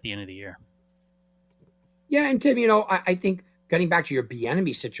couldn't do it at the end of the year. Yeah, and Tim, I think getting back to your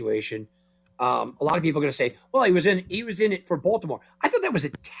Bieniemy situation, a lot of people are going to say, well, he was in it for Baltimore. I thought that was a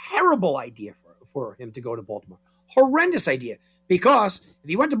terrible idea for him to go to Baltimore. Horrendous idea. Because if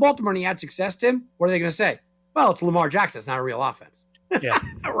he went to Baltimore and he had success, Tim, what are they going to say? Well, it's Lamar Jackson. It's not a real offense. Yeah.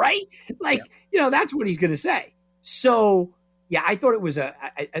 Right? That's what he's going to say. So, yeah, I thought it was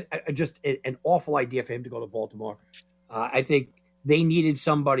just an awful idea for him to go to Baltimore. I think they needed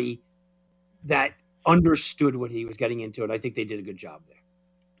somebody that understood what he was getting into, and I think they did a good job there.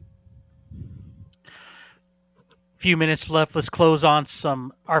 Few minutes left. Let's close on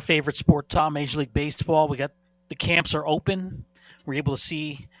our favorite sport, Tom, Major League Baseball. The camps are open. were able to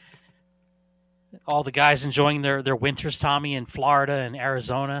see all the guys enjoying their winters, Tommy, in Florida and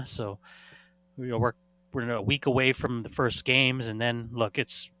Arizona. So we're a week away from the first games, and then look,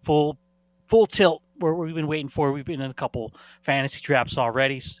 it's full tilt where we've been waiting for. We've been in a couple fantasy drafts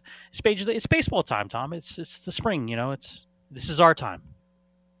already. It's baseball time, Tom. It's the spring. This is our time.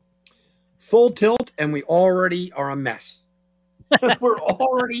 Full tilt, and we already are a mess. We're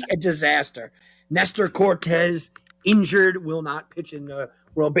already a disaster. Nestor Cortez injured, will not pitch in the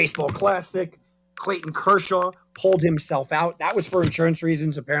World Baseball Classic. Clayton Kershaw pulled himself out. That was for insurance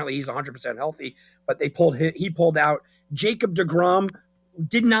reasons. Apparently, he's 100% healthy, but he pulled out. Jacob deGrom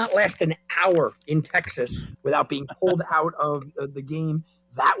did not last an hour in Texas without being pulled out of the game.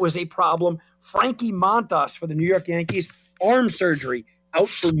 That was a problem. Frankie Montas for the New York Yankees, arm surgery, out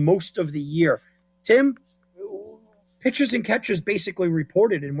for most of the year. Tim, pitchers and catchers basically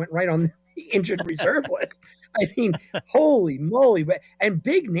reported and went right on the injured reserve list. I mean, holy moly. And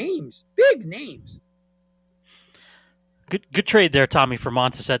big names. Good trade there, Tommy, for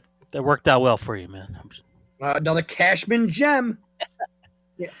Montas. That worked out well for you, man. Another Cashman gem.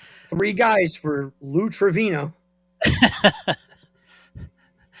 Yeah. 3 guys for Lou Trevino.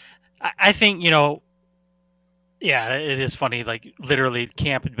 I think, yeah, it is funny. Like, literally,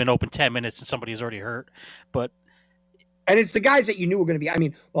 camp had been open 10 minutes and somebody's already hurt. And it's the guys that you knew were going to be. I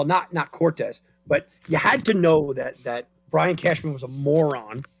mean, well, not Cortez, but you had to know that Brian Cashman was a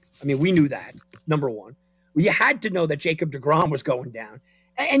moron. I mean, we knew that, number one. You had to know that Jacob deGrom was going down.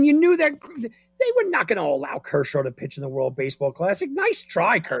 And you knew that they were not going to allow Kershaw to pitch in the World Baseball Classic. Nice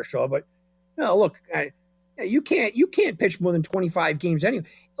try, Kershaw, but look, you can't pitch more than 25 games anyway.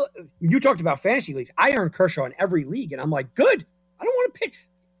 You talked about fantasy leagues. I earned Kershaw in every league, and I'm like, good. I don't want to pitch.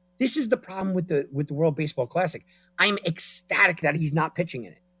 This is the problem with the World Baseball Classic. I'm ecstatic that he's not pitching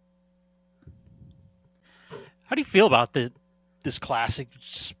in it. How do you feel about this classic?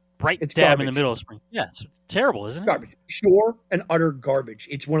 It's dab garbage. In the middle of spring. Yeah, it's terrible, isn't it? Garbage. Pure and utter garbage.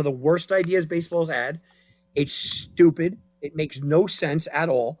 It's one of the worst ideas baseball's had. It's stupid. It makes no sense at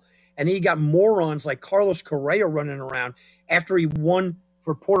all. And then you got morons like Carlos Correa running around after he won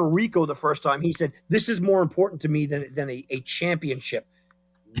for Puerto Rico the first time. He said, "This is more important to me than a championship."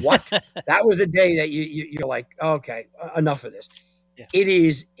 What? That was the day that you're like, okay, enough of this. Yeah. It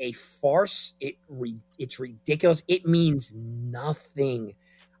is a farce. It's ridiculous. It means nothing.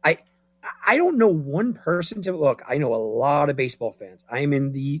 I don't know one person to look. I know a lot of baseball fans. I am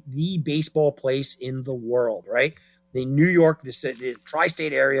in the baseball place in the world, right? The New York, the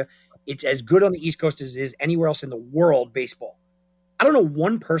tri-state area. It's as good on the East Coast as it is anywhere else in the world, baseball. I don't know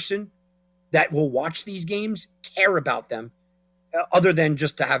one person that will watch these games, care about them, other than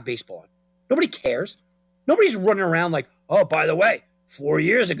just to have baseball on. Nobody cares. Nobody's running around like, oh, by the way, 4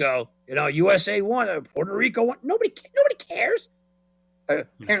 years ago, USA won, Puerto Rico won. Nobody cares.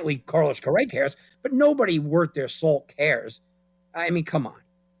 Apparently, Carlos Correa cares, but nobody worth their salt cares. I mean, come on.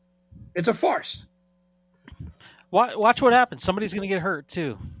 It's a farce. Watch what happens. Somebody's going to get hurt,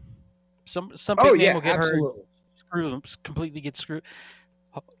 too. Some big name will get absolutely. hurt. Completely get screwed.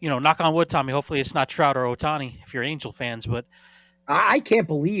 Knock on wood, Tommy. Hopefully it's not Trout or Ohtani if you're Angel fans, but I can't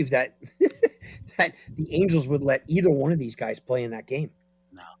believe that that the Angels would let either one of these guys play in that game.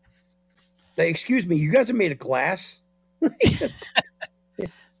 No. Excuse me, you guys are made of glass?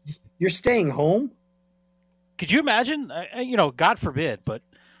 You're staying home? Could you imagine? God forbid, but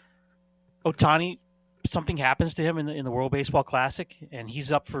Ohtani, something happens to him in the World Baseball Classic, and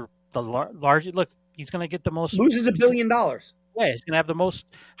he's up for the largest. Look, he's going to get the most. Loses $1 billion. Yeah, he's going to have the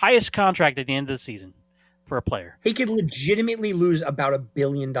highest contract at the end of the season for a player. He could legitimately lose about $1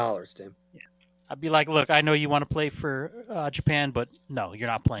 billion, Tim. Yeah. I'd be like, look, I know you want to play for Japan, but no, you're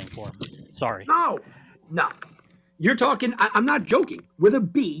not playing for him. Sorry. No. You're talking. I'm not joking. With a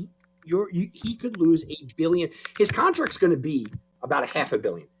B, he could lose $1 billion. His contract's going to be about $500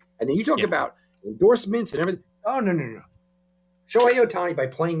 million, and then you talk about endorsements and everything. Oh no. Shohei Ohtani, by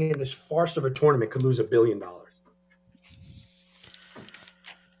playing in this farce of a tournament, could lose $1 billion.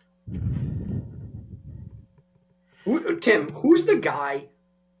 Tim, who's the guy?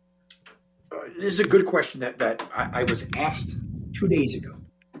 This is a good question that I was asked 2 days ago.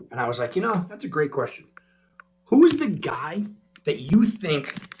 And I was like, that's a great question. Who is the guy that you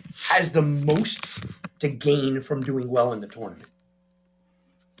think has the most to gain from doing well in the tournament?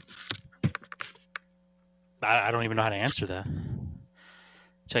 I don't even know how to answer that.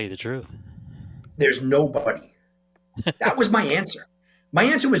 Tell you the truth. There's nobody. That was my answer. My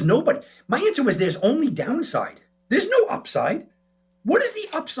answer was nobody. My answer was there's only downside. There's no upside. What is the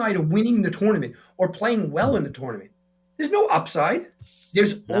upside of winning the tournament or playing well in the tournament? There's no upside.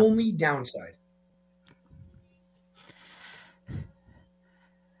 There's only downside.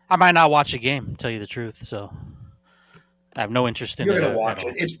 I might not watch a game, to tell you the truth. So I have no interest in it. You're going to watch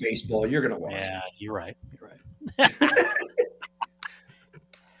it. It's baseball. You're going to watch it. Yeah, you're right.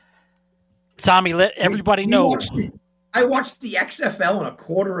 Tommy, let everybody know. I watched the XFL and a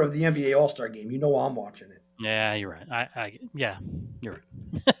quarter of the NBA All-Star game. You know I'm watching it. Yeah, you're right. Yeah, you're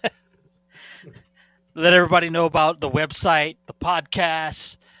right. Let everybody know about the website, the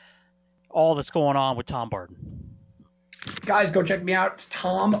podcast, all that's going on with Tom Barton. Guys, go check me out. It's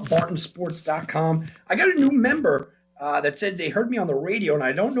TomBartonSports.com. I got a new member that said they heard me on the radio, and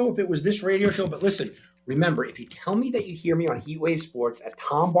I don't know if it was this radio show, but listen, remember, if you tell me that you hear me on Heatwave Sports at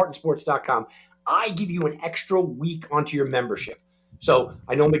TomBartonSports.com, I give you an extra week onto your membership. So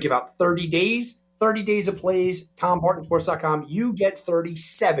I normally give out 30 days of plays, TomBartonSports.com. You get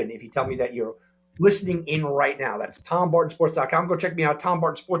 37 if you tell me that you're listening in right now. That's TomBartonSports.com. Go check me out, Tom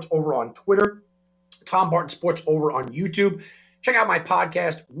Barton Sports, over on Twitter, Tom Barton Sports over on YouTube. Check out my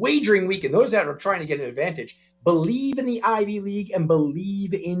podcast, Wagering Week. And those that are trying to get an advantage, Believe in the Ivy League and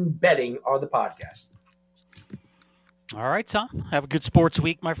Believe in Betting are the podcast. All right, Tom. Have a good sports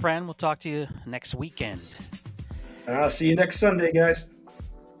week, my friend. We'll talk to you next weekend. I'll see you next Sunday, guys.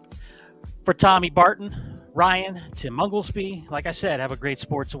 For Tommy Barton, Ryan, Tim Unglesby, like I said, have a great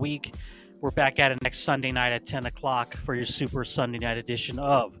sports week. We're back at it next Sunday night at 10 o'clock for your Super Sunday night edition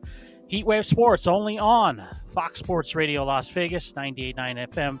of Heatwave Sports, only on Fox Sports Radio Las Vegas, 98.9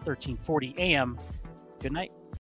 FM, 1340 AM. Good night.